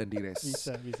Panca dan Direz.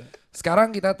 Bisa.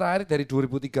 Sekarang kita tarik dari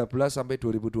 2013 sampai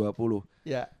 2020.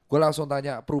 Ya. Gue langsung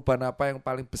tanya perubahan apa yang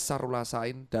paling besar lu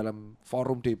rasain dalam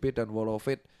forum DP dan Wall of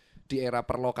It di era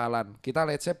perlokalan. Kita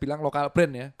let's say bilang lokal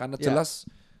brand ya, karena jelas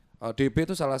DP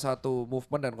itu salah satu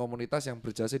movement dan komunitas yang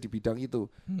berjasa di bidang itu.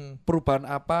 Perubahan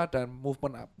apa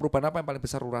perubahan apa yang paling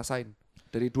besar lu rasain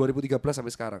dari 2013 sampai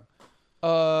sekarang?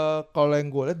 Kalau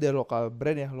yang gue lihat dari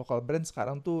lokal brand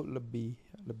sekarang tuh lebih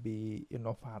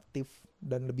inovatif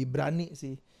dan lebih berani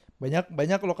sih.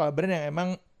 Banyak lokal brand yang emang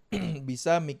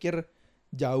bisa mikir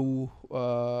jauh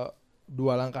 2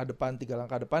 langkah depan, 3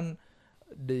 langkah depan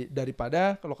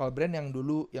daripada lokal brand yang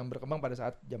dulu yang berkembang pada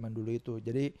saat zaman dulu itu.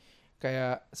 Jadi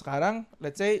kayak sekarang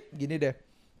let's say gini deh,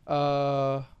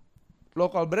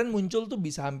 local brand muncul tuh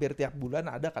bisa hampir tiap bulan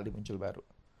ada kali muncul baru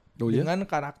dengan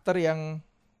karakter yang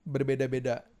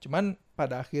berbeda-beda. Cuman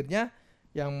pada akhirnya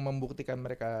yang membuktikan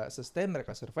mereka sustain,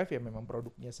 mereka survive ya memang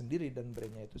produknya sendiri dan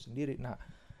brandnya itu sendiri. Nah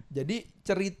jadi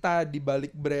cerita di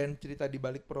balik brand, cerita di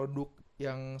balik produk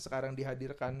yang sekarang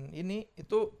dihadirkan ini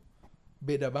itu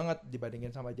beda banget dibandingin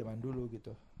sama zaman dulu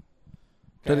gitu.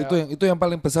 Dan itu yang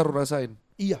paling besar lu rasain?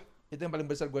 Iya, itu yang paling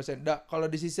besar gue rasain. Nah, kalau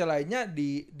di sisi lainnya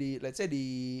di let's say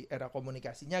di era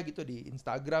komunikasinya gitu di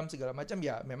Instagram segala macam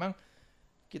ya memang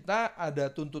kita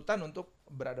ada tuntutan untuk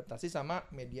beradaptasi sama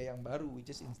media yang baru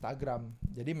which is Instagram.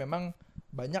 Jadi memang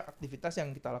banyak aktivitas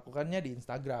yang kita lakukannya di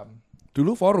Instagram.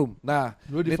 Dulu forum. Nah,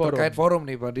 ini terkait forum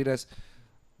nih Bang Direz.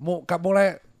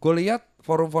 Mulai gue lihat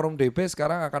forum-forum DP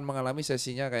sekarang akan mengalami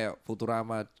sesinya kayak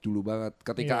Futurama dulu banget.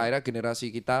 Ketika akhirnya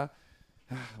generasi kita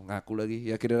ngaku lagi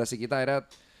ya generasi kita akhirnya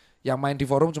yang main di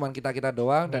forum cuman kita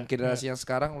doang dan generasi yang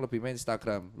sekarang lebih main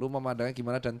Instagram. Lu memandangnya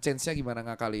gimana dan change-nya gimana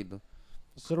ngakali itu?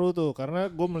 Seru tuh karena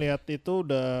gue melihat itu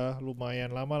udah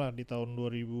lumayan lama lah di tahun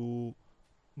 2000,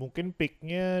 mungkin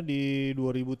peaknya di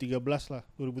 2013 lah.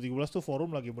 2013 tuh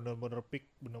forum lagi bener-bener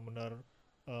peak, bener-bener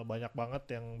banyak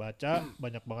banget yang baca,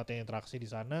 banyak banget yang interaksi di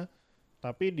sana.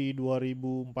 Tapi di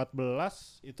 2014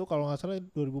 itu kalau nggak salah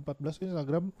 2014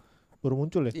 Instagram baru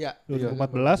muncul ya.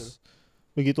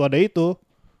 2014 begitu ada itu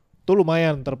tuh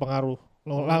lumayan terpengaruh.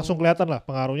 Langsung kelihatan lah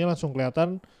pengaruhnya, langsung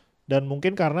kelihatan. Dan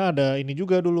mungkin karena ada ini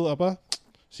juga dulu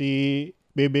si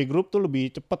BB Group tuh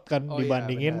lebih cepet kan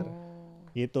dibandingin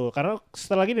gitu. Karena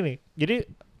setelah gini nih, jadi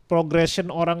progression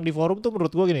orang di forum tuh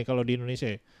menurut gua gini kalau di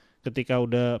Indonesia ya, ketika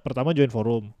udah pertama join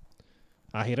forum,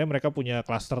 akhirnya mereka punya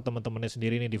klaster teman-temannya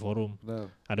sendiri nih di forum.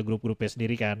 Ada grup-grupnya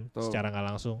sendiri kan, secara nggak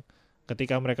langsung.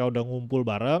 Ketika mereka udah ngumpul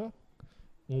bareng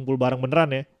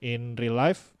beneran ya, in real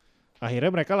life,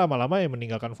 akhirnya mereka lama-lama ya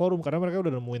meninggalkan forum karena mereka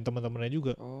udah nemuin teman-temannya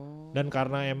juga. Dan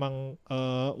karena emang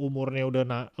umurnya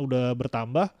udah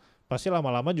bertambah, pasti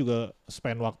lama-lama juga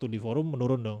spend waktu di forum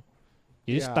menurun dong.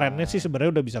 Jadi trennya sih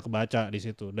sebenarnya udah bisa kebaca di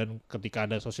situ. Dan ketika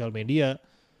ada sosial media,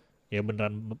 ya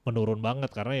beneran menurun banget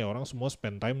karena ya orang semua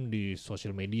spend time di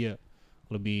sosial media.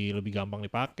 Lebih gampang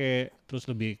dipakai, terus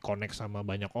lebih connect sama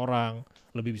banyak orang,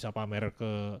 lebih bisa pamer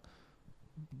ke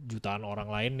jutaan orang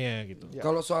lainnya gitu.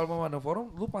 Kalau soal memandang forum,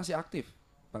 lu masih aktif,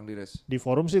 Bang Direz? Di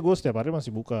forum sih gue setiap hari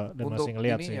masih buka dan untuk masih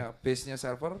ngeliat sih. Untuk base-nya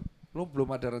server, lu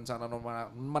belum ada rencana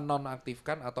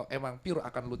menonaktifkan atau emang pure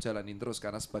akan lu jalanin terus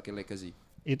karena sebagai legacy?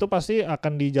 Itu pasti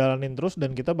akan dijalanin terus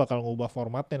dan kita bakal ngubah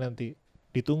formatnya nanti.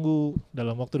 Ditunggu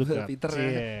dalam waktu dekat. Peter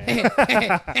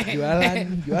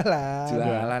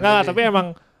Jualan. Nah, tapi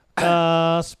emang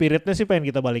spiritnya sih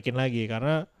pengen kita balikin lagi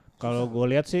karena kalau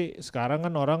gue lihat sih sekarang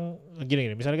kan orang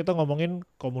gini, misalnya kita ngomongin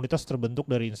komunitas terbentuk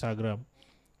dari Instagram.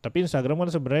 Tapi Instagram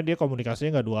kan sebenarnya dia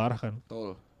komunikasinya nggak dua arah kan.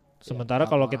 Betul. Sementara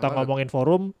kalau kita ngomongin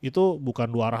forum itu bukan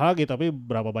dua arah lagi tapi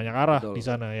berapa banyak arah di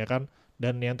sana ya kan.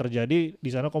 Dan yang terjadi di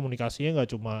sana komunikasinya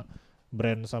nggak cuma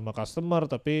brand sama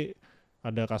customer tapi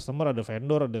ada customer, ada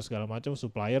vendor, ada segala macam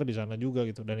supplier di sana juga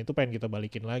gitu. Dan itu pengen kita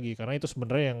balikin lagi karena itu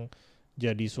sebenarnya yang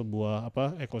jadi sebuah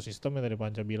ekosistem yang tadi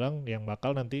Panca bilang yang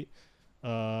bakal nanti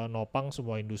nopang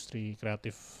semua industri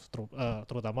kreatif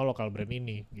terutama lokal brand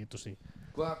ini gitu sih.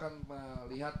 Gua akan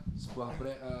melihat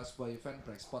sebuah event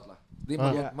break spot lah.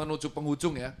 Ini menuju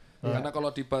penghujung ya. Karena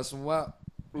kalau dibahas semua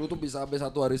lu tuh bisa sampai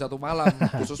 1 hari 1 malam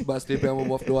khusus bahas DP sama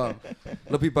WOF doang.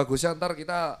 Lebih bagusnya ntar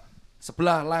kita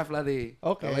sebelah live lah nih.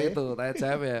 Kalau itu tanya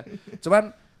jawab ya. Cuman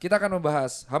kita akan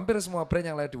membahas hampir semua brand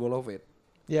yang lain di Wall of It.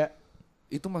 Ya.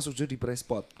 Itu masuk juga di break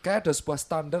spot. Kayak ada sebuah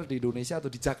standar di Indonesia atau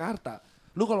di Jakarta.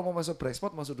 Lu kalau mau masuk break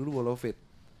spot masuk dulu Wall of It.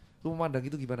 Lu memandang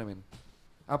itu gimana men?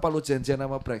 Apa lu janjian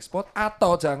sama break spot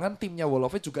atau jangan timnya Wall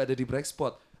of It juga ada di break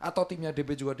spot atau timnya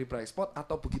DB juga di break spot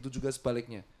atau begitu juga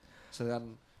sebaliknya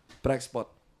dengan break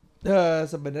spot?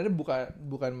 Sebenarnya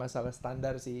bukan masalah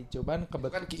standar sih, cuman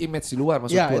kebetulan image di luar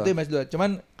maksud gua. Ya, itu image di luar.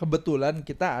 Cuman kebetulan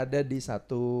kita ada di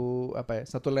satu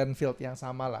landfill yang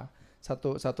sama lah.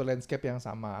 Satu landscape yang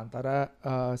sama antara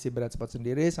si break spot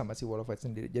sendiri sama si Wall of It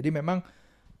sendiri. Jadi memang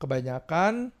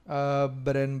kebanyakan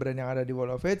brand-brand yang ada di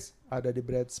Wall of It ada di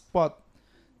bread spot.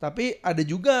 Tapi ada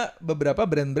juga beberapa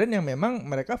brand-brand yang memang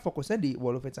mereka fokusnya di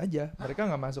Wall of It aja. Mereka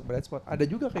nggak masuk bread spot. Ada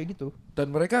juga kayak gitu.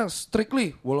 Dan mereka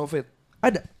strictly Wall of It?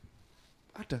 Ada.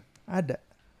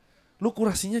 Lu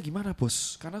kurasinya gimana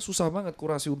bos? Karena susah banget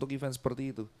kurasi untuk event seperti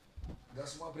itu. Gak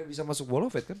semua brand bisa masuk Wall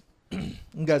of It kan?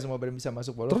 Enggak semua brand bisa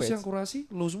masuk Wall of It. Terus yang kurasi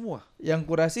lu semua? Yang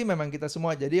kurasi memang kita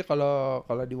semua. Jadi kalau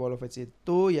di Wall of It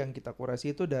itu yang kita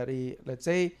kurasi itu dari let's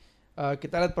say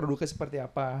kita lihat produknya seperti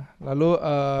apa. Lalu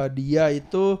dia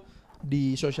itu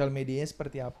di sosial medianya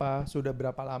seperti apa. Sudah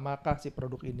berapa lamakah si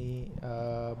produk ini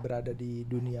berada di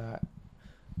dunia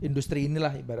industri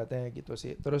inilah ibaratnya gitu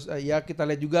sih. Terus ya kita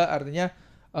lihat juga artinya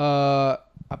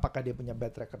apakah dia punya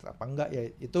bad record apa enggak ya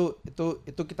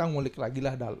itu kita ngulik lagi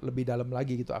lah lebih dalam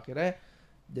lagi gitu akhirnya.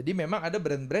 Jadi memang ada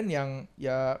brand-brand yang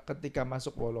ya ketika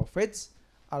masuk Wall of It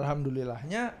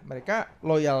alhamdulillahnya mereka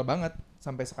loyal banget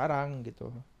sampai sekarang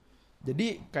gitu.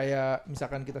 Jadi kayak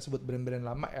misalkan kita sebut brand-brand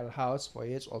lama L House,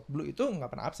 Voyage, Old Blue itu nggak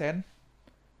pernah absen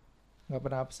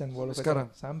Wall of It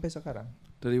sampai sekarang.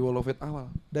 Dari Wall of It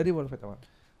awal.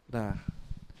 Nah,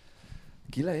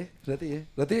 gila ya berarti ya.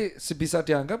 Berarti bisa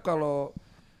dianggap kalau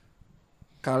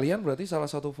kalian berarti salah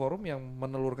satu forum yang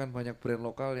menelurkan banyak brand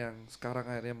lokal yang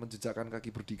sekarang akhirnya menjejakkan kaki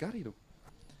berdikari dong.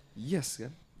 Yes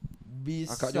kan?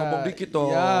 Bisa. Agak nyombong dikit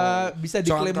dong. Ya, bisa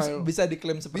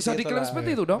diklaim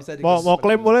seperti itu dong. Mau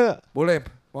klaim boleh nggak? Boleh,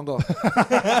 monggo.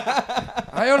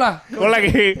 Ayolah. Gue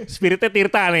lagi spiritnya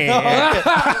Tirta nih.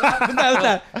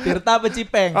 Bentar. Tirta apa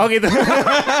Cipeng? Oh gitu.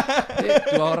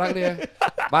 Dua orang nih ya.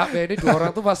 Maaf ya ini 2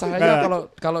 orang tuh masalahnya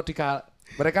kalau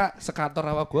mereka sekantor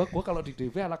sama gue kalau di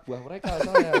DP anak buah mereka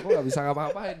soalnya gue nggak bisa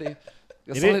ngapa-ngapain nih.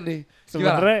 Keselin nih.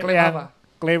 Sebenarnya yang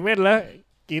klaimnya adalah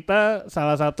kita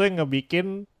salah satu yang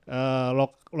ngebikin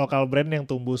lokal brand yang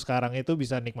tumbuh sekarang itu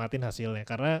bisa nikmatin hasilnya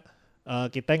karena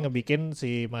kita yang ngebikin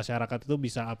si masyarakat itu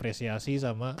bisa apresiasi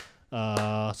sama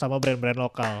brand-brand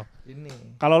lokal.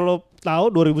 Ini. Kalau lo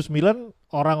tahu 2009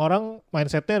 orang-orang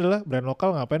mindsetnya adalah brand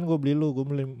lokal ngapain gue beli lu, gue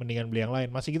mendingan beli yang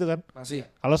lain. Masih gitu kan? Masih.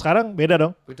 Kalau sekarang beda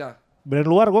dong. Beda. Brand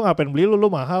luar gue ngapain beli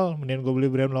lu mahal, mendingan gue beli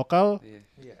brand lokal.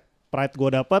 Iya. Pride gue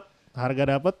dapat, harga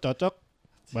dapat, cocok,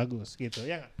 bagus gitu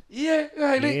ya nggak? Iya,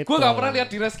 nah ini gitu. Gue gak pernah lihat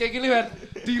Direz kayak gini kan.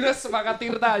 Direz semangat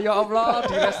Tirta, ya Allah,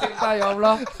 Direz Tirta, ya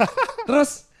Allah.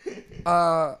 Terus,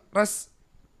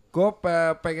 gue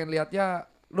pengen lihatnya,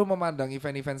 lu memandang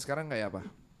event-event sekarang kayak apa?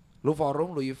 Lu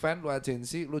forum, lu event, lu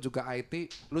agensi, lu juga IT,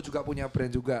 lu juga punya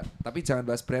brand juga. Tapi jangan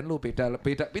bahas brand lu, beda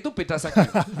itu beda segmen.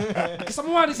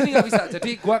 Semua di sini nggak bisa.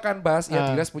 Jadi gua akan bahas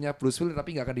ya Direz punya Bluesville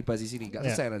tapi nggak akan dibahas di sini, nggak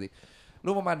selesai nanti.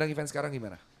 Lu memandang event sekarang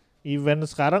gimana? Event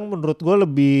sekarang menurut gue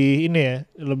lebih ini ya,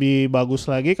 lebih bagus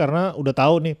lagi karena udah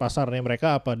tahu nih pasarnya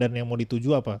mereka apa dan yang mau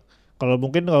dituju apa. Kalau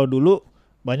dulu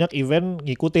banyak event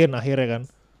ngikutin akhirnya kan.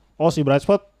 Oh si Bright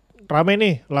Spot rame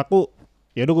nih, laku.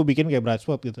 Ya udah gue bikin kayak Bright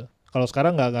Spot gitu. Kalau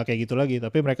sekarang nggak kayak gitu lagi,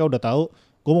 tapi mereka udah tahu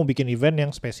gue mau bikin event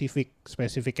yang spesifik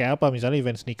kayak apa, misalnya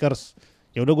event sneakers,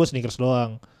 ya udah gue sneakers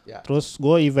doang. Terus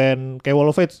gue event kayak Wall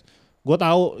of Fates, gue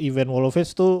tahu event Wall of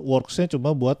Fates tuh worksnya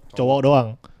cuma buat cowok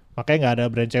doang, makanya nggak ada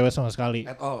brand cewek sama sekali,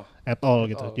 at all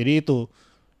gitu. Jadi itu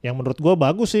yang menurut gue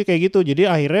bagus sih kayak gitu. Jadi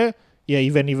akhirnya ya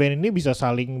event-event ini bisa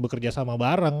saling bekerja sama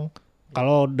bareng.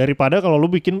 Kalau daripada kalau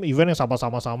lu bikin event yang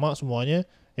sama-sama semuanya,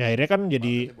 ya akhirnya kan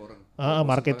jadi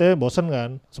marketnya bosen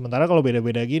kan. Sementara kalau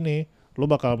beda-beda gini, lu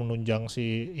bakal menunjang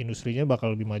si industrinya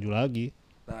bakal lebih maju lagi.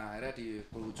 Nah akhirnya di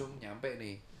penghujung nyampe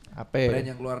nih. Apa? Brand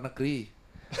yang luar negeri.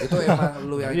 Itu emang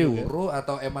lu yang nyuruh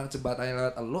atau emang jembatannya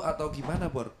lewat lu atau gimana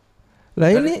Bor? Lah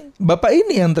ini bapak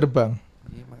ini yang terbang.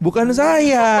 Bukan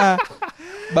saya.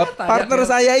 Partner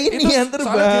saya ini itu yang terbang.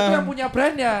 Soalnya dia tuh yang punya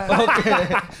brandnya. Oke.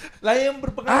 Lah yang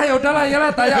berpengaruh. Ya udahlah ya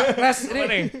lah tanya Les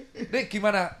ini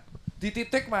gimana? Di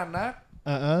titik mana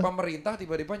pemerintah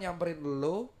tiba-tiba nyamperin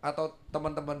lo atau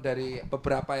teman-teman dari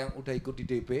beberapa yang udah ikut di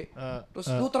DB, terus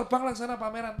lu terbang laksana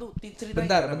pameran tuh ceritain.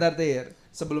 Bentar Tir.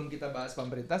 Sebelum kita bahas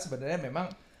pemerintah, sebenarnya memang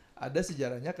ada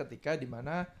sejarahnya ketika di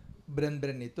mana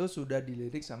brand-brand itu sudah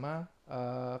dilirik sama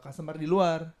customer di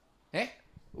luar.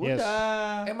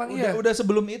 Udah. Emang udah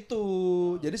sebelum itu.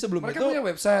 Jadi sebelum mereka itu punya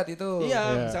website itu.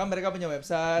 Iya, misalkan mereka punya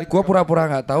website. Gua pura-pura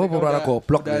nggak tahu, pura-pura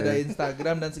goblok. Udah ada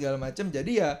Instagram dan segala macam.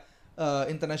 Jadi ya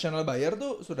international buyer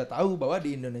tuh sudah tahu bahwa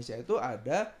di Indonesia itu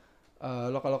ada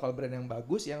lokal brand yang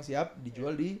bagus yang siap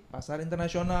dijual di pasar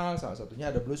internasional. Salah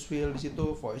satunya ada Bluesville di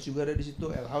situ, Voice juga ada di situ,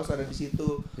 L House ada di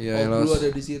situ, Blue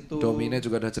ada di situ. Domine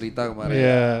juga ada cerita kemarin.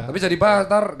 Tapi jadi bahas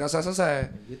ntar nggak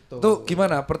selesai. Gitu. Tuh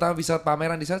gimana? Pertama bisa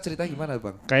pameran di sana ceritanya gimana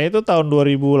Bang? Kayak itu tahun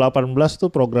 2018 tuh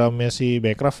programnya si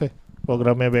Backcraft ya.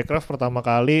 Programnya Backcraft pertama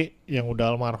kali yang udah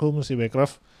almarhum si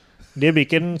Backcraft. Dia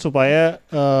bikin supaya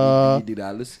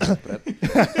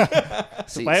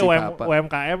supaya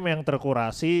UMKM yang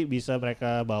terkurasi bisa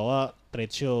mereka bawa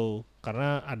trade show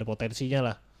karena ada potensinya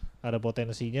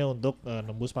untuk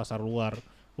nembus pasar luar.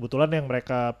 Kebetulan yang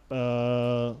mereka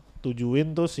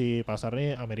tujuin tuh si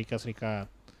pasarnya Amerika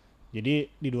Serikat. Jadi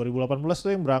di 2018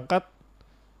 tuh yang berangkat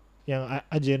yang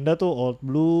agenda tuh Old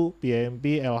Blue,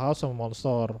 PMP, L House sama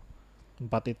Monster.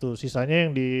 4 itu. Sisanya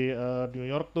yang di New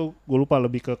York tuh gue lupa,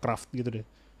 lebih ke craft gitu deh.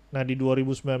 Nah di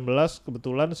 2019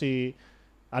 kebetulan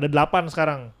ada 8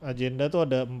 sekarang. Agenda tuh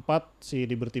ada 4, si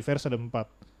Liberty Fairs ada 4.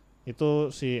 Itu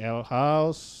si L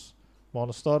House,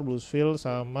 Monster, Bluesville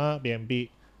sama BMP.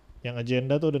 Yang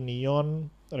agenda tuh ada Neon,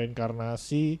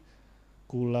 Reinkarnasi,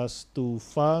 Kulas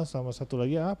Tufa sama satu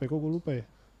lagi apa ya, kok gue lupa ya.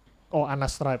 Oh,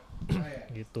 Anastripe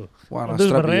gitu. Wah,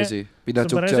 Anastripe iya sih. Pindah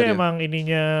Jogja sebenarnya sih dia. emang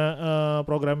ininya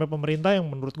programnya pemerintah yang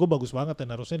menurut gue bagus banget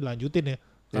dan harusnya dilanjutin ya.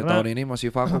 Karena tahun ini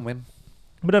masih vakum men.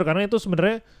 Benar, karena itu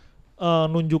sebenarnya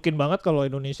nunjukin banget kalau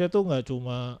Indonesia tuh nggak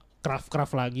cuma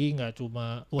craft lagi, nggak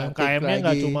cuma UMKM-nya,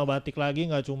 nggak cuma batik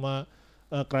lagi, nggak cuma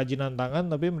kerajinan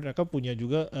tangan, tapi mereka punya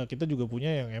juga, kita juga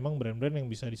punya yang emang brand-brand yang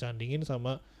bisa disandingin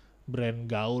sama brand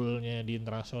gaulnya di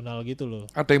internasional gitu loh.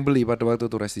 Ada yang beli pada waktu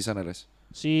itu Res di sana Res?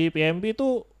 Si PMP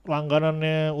tuh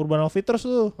langganannya Urban Outfitters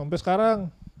tuh sampai sekarang.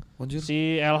 Anjir.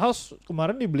 Si L House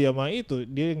kemarin dibeli sama itu,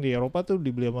 dia yang di Eropa tuh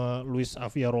dibeli sama Luis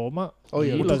Avia Roma. Oh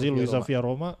iya, gila sih Luis Avia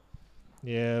Roma.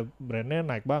 Ya brandnya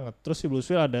naik banget. Terus si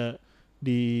Bluesville ada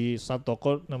di satu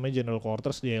toko namanya General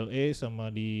Quarters di LA sama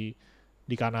di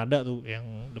Kanada tuh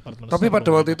yang departemen. Tapi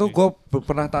pada waktu itu gue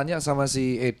pernah tanya sama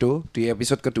si Edo di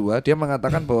episode kedua, dia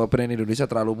mengatakan bahwa brand Indonesia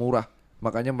terlalu murah,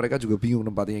 makanya mereka juga bingung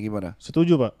nempatinnya gimana.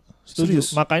 Setuju Pak, setuju.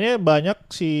 Serius? Makanya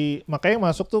makanya yang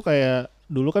masuk tuh kayak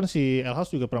dulu kan si L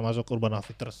House juga pernah masuk Urban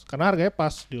Outfitters, karena harganya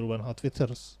pas di Urban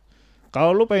Outfitters.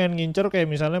 Kalau lu pengen ngincer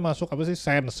kayak misalnya masuk apa sih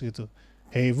Sense gitu,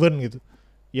 Haven gitu,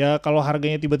 ya kalau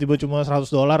harganya tiba-tiba cuma $100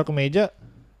 ke meja,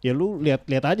 ya lu lihat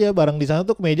aja barang di sana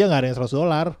tuh ke meja nggak ada yang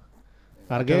 $100.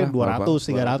 Harganya 200,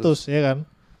 300 ya kan.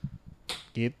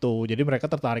 Gitu. Jadi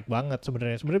mereka tertarik banget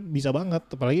sebenarnya. Sebenarnya bisa banget,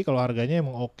 apalagi kalau harganya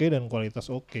emang oke dan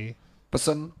kualitas oke.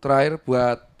 Pesan terakhir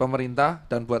buat pemerintah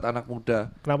dan buat anak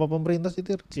muda. Kenapa pemerintah sih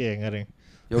enggak.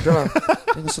 Ya udahlah.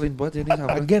 Ini ngeselin banget ya ini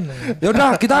Agen. Ya udah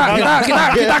kita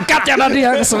cut ya tadi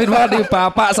ya. Ngeselin banget nih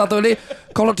Bapak satu ini.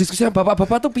 Kalau diskusinya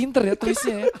Bapak-bapak tuh pinter ya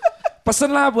tulisnya ya.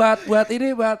 Pesen lah buat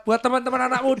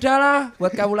teman-teman anak muda lah,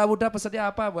 buat kawula muda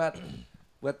pesennya apa buat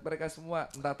buat mereka semua,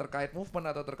 entah terkait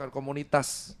movement atau terkait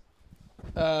komunitas.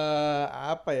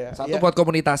 Apa ya? Satu buat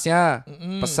komunitasnya,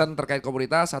 pesan terkait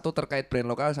komunitas, satu terkait brand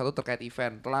lokal, satu terkait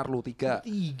event. Kelar lu 3.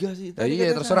 3 sih. Ya,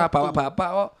 iya terserah bapak-bapak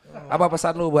kok. Apa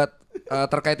pesan lu buat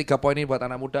terkait 3 poin ini buat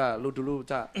anak muda? Lu dulu,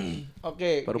 Cak.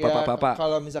 Oke, baru ya, bapak-bapak.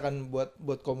 Kalau misalkan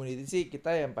buat community sih,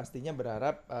 kita yang pastinya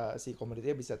berharap si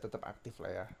community bisa tetap aktif lah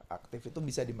ya. Aktif itu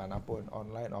bisa dimanapun,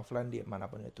 online, offline,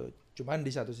 dimanapun itu. Cuman di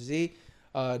satu sisi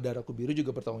Darahkubiru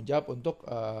juga bertanggung jawab untuk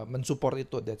mensupport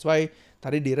itu. That's why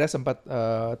tadi Direz sempat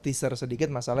teaser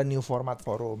sedikit masalah new format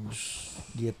forum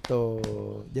gitu.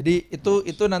 Jadi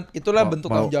itulah bentuk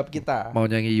tanggung jawab kita. Mau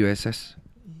nyanyi USS.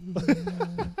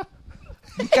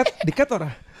 Dikat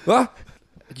orang. Wah,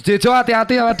 Jejo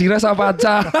hati-hati sama Direz sama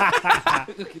Panca.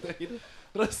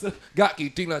 Terus gak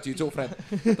kidding lah Jejo friend.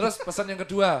 Terus pesan yang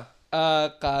kedua.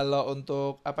 Kalau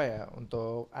untuk apa ya?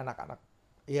 Untuk anak-anak.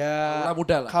 Ya,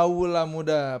 kaula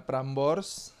muda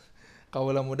Prambors,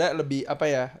 kaula muda lebih apa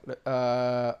ya?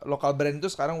 Lokal brand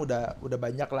itu sekarang udah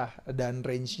banyak lah dan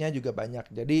range-nya juga banyak.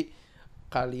 Jadi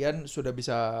kalian sudah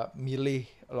bisa milih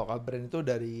lokal brand itu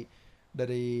dari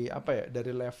apa ya?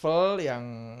 Dari level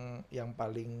yang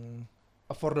paling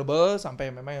affordable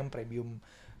sampai memang yang premium.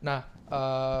 Nah,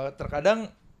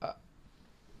 terkadang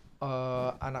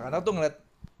anak-anak tuh ngeliat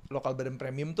lokal brand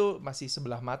premium tuh masih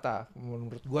sebelah mata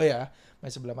menurut gue ya,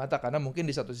 masih sebelah mata karena mungkin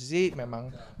di satu sisi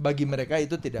memang bagi mereka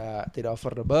itu tidak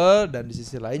affordable dan di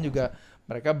sisi lain juga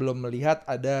mereka belum melihat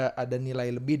ada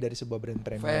nilai lebih dari sebuah brand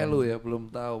premium. Value ya,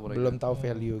 belum tahu mereka. Belum tahu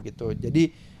value gitu.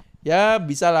 Jadi ya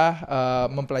bisalah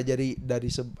mempelajari dari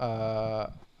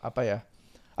apa ya?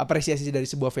 Apresiasi dari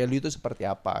sebuah value itu seperti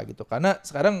apa gitu. Karena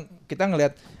sekarang kita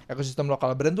ngelihat ekosistem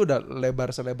lokal brand tuh udah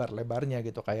lebar selebar-lebarnya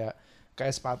gitu, kayak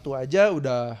sepatu aja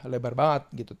udah lebar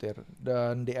banget gitu Tir.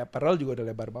 Dan di apparel juga udah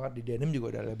lebar banget, di denim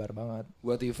juga udah lebar banget.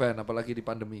 Buat event apalagi di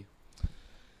pandemi.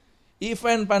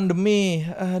 Event pandemi,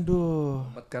 aduh.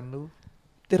 Tempatkan lu.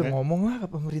 Tir ngomong lah ke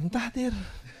pemerintah Tir.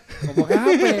 Ngomong apa?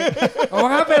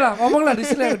 Ngomong apa lah? Ngomong lah di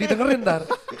sini didengerin ntar.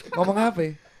 Ngomong apa?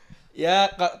 Ya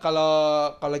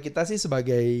kalau kita sih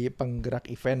sebagai penggerak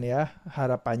event ya,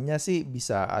 harapannya sih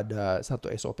bisa ada satu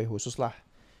SOP khusus lah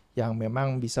yang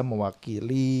memang bisa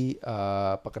mewakili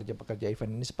pekerja-pekerja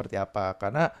event ini seperti apa.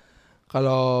 Karena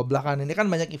kalau belakangan ini kan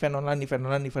banyak event online.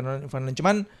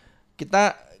 Cuman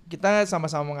kita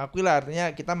sama-sama mengakui lah,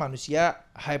 artinya kita manusia,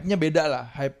 hype-nya beda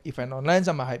lah. Hype event online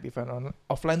sama hype event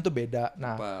offline tuh beda.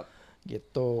 Nah,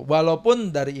 gitu.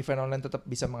 Walaupun dari event online tetap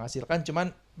bisa menghasilkan,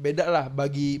 cuman beda lah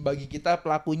bagi kita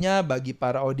pelakunya, bagi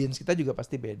para audiens kita juga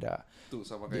pasti beda. Tuh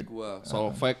sama kayak gua.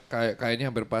 Solveig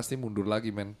kayaknya hampir pasti mundur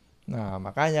lagi, men. Nah,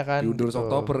 makanya kan diundur gitu.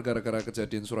 Oktober gara-gara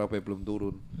kejadian Surabaya belum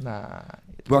turun. Nah,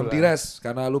 Bang Direz,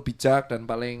 karena lu bijak dan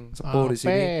paling sepuh di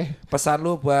sini. Pesan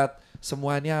lu buat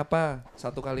semuanya apa?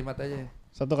 Satu kalimat aja.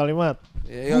 Satu kalimat.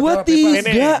 Ya, gua tiga.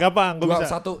 Ini gampang, gue bisa.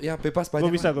 Satu, ya bebas banyak.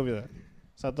 Gue bisa.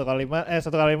 Satu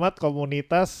kalimat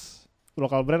komunitas,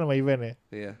 lokal brand sama event ya.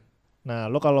 Iya. Nah,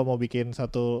 lo kalau mau bikin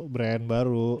satu brand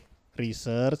baru,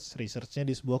 researchnya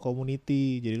di sebuah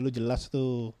community. Jadi lo jelas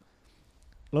tuh.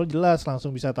 Lo jelas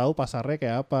langsung bisa tahu pasarnya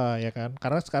kayak apa ya kan.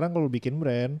 Karena sekarang kalau bikin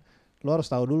brand, lo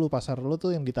harus tahu dulu pasar lo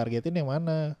tuh yang ditargetin yang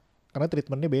mana. Karena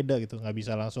treatmentnya beda gitu. Nggak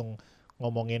bisa langsung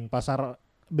ngomongin pasar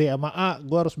B sama A,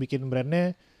 gue harus bikin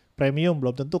brandnya premium,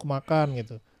 belum tentu kemakan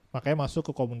gitu. Makanya masuk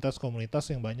ke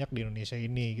komunitas-komunitas yang banyak di Indonesia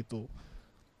ini gitu.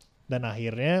 Dan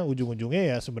akhirnya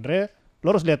ujung-ujungnya ya sebenarnya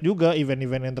lo harus lihat juga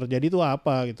event-event yang terjadi itu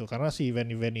apa gitu. Karena si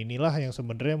event-event inilah yang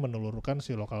sebenarnya menelurkan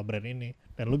si lokal brand ini.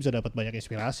 Dan lo bisa dapat banyak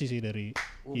inspirasi sih dari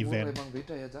event. Emang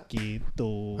beda ya, Cak?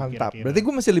 Gitu. Mantap. Kira-kira. Berarti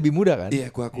gue masih lebih muda kan? Iya,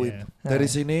 gue akuin. Yeah. Dari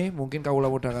sini mungkin kaula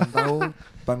muda kan tahu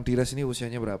Bang Direz ini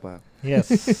usianya berapa.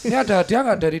 Yes. Ini ada hadiah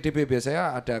nggak dari DB?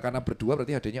 Biasanya ada, karena berdua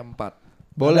berarti hadiahnya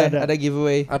 4. Boleh, ada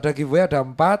giveaway. Ada giveaway, ada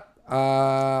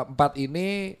 4. 4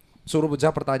 ini suruh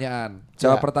jawab pertanyaan.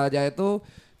 Jawab pertanyaan itu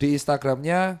di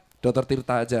Instagramnya Dr.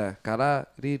 Tirta aja, karena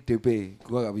ini DB,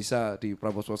 gua nggak bisa di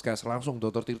Prambors Podcast, langsung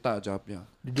Dr. Tirta jawabnya.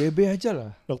 Di DB aja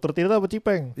lah. Dr. Tirta apa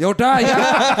Cipeng? Ya udah ya.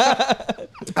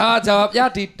 Jawabnya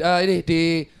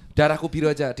di Darahkubiru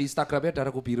aja, di Instagramnya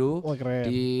Darahkubiru. Oh, keren.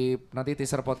 Di nanti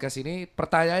teaser podcast ini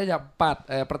pertanyaannya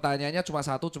 4. Pertanyaannya cuma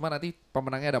 1, cuma nanti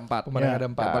pemenangnya ada 4. Pemenangnya ada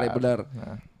 4. Yang paling benar.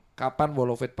 Nah. Kapan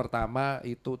Wolofit pertama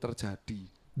itu terjadi?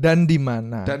 Dan di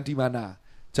mana?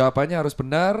 Jawabannya harus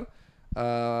benar.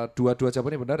 Dua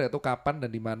jawabannya benar, yaitu kapan dan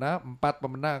di mana. 4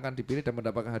 pemenang akan dipilih dan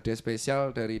mendapatkan hadiah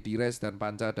spesial dari Direz dan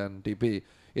Panca dan DB.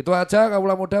 Itu aja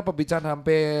kaula muda, pembicaraan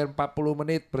hampir 40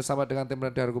 menit bersama dengan tim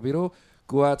Darahkubiru.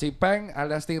 Gua Cipeng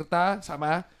alias Tirta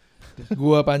sama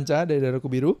gua Panca dari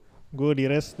Darahkubiru. Gua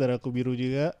Direz Darahkubiru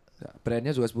juga.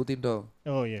 Brandnya juga sebutin dong.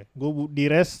 Oh iya, gue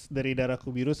Direz dari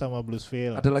Darahkubiru sama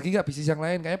Bluesville. Ada lagi gak bisnis yang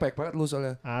lain? Kayaknya baik banget lu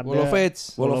soalnya. Ada. Wall of Fates.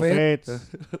 Wall of Fates.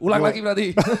 Ulang lagi berarti.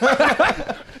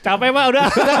 Capek Pak udah.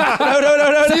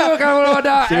 Udah. See you kalau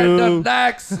ada See you. the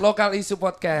next Local Issue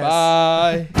Podcast.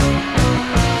 Bye.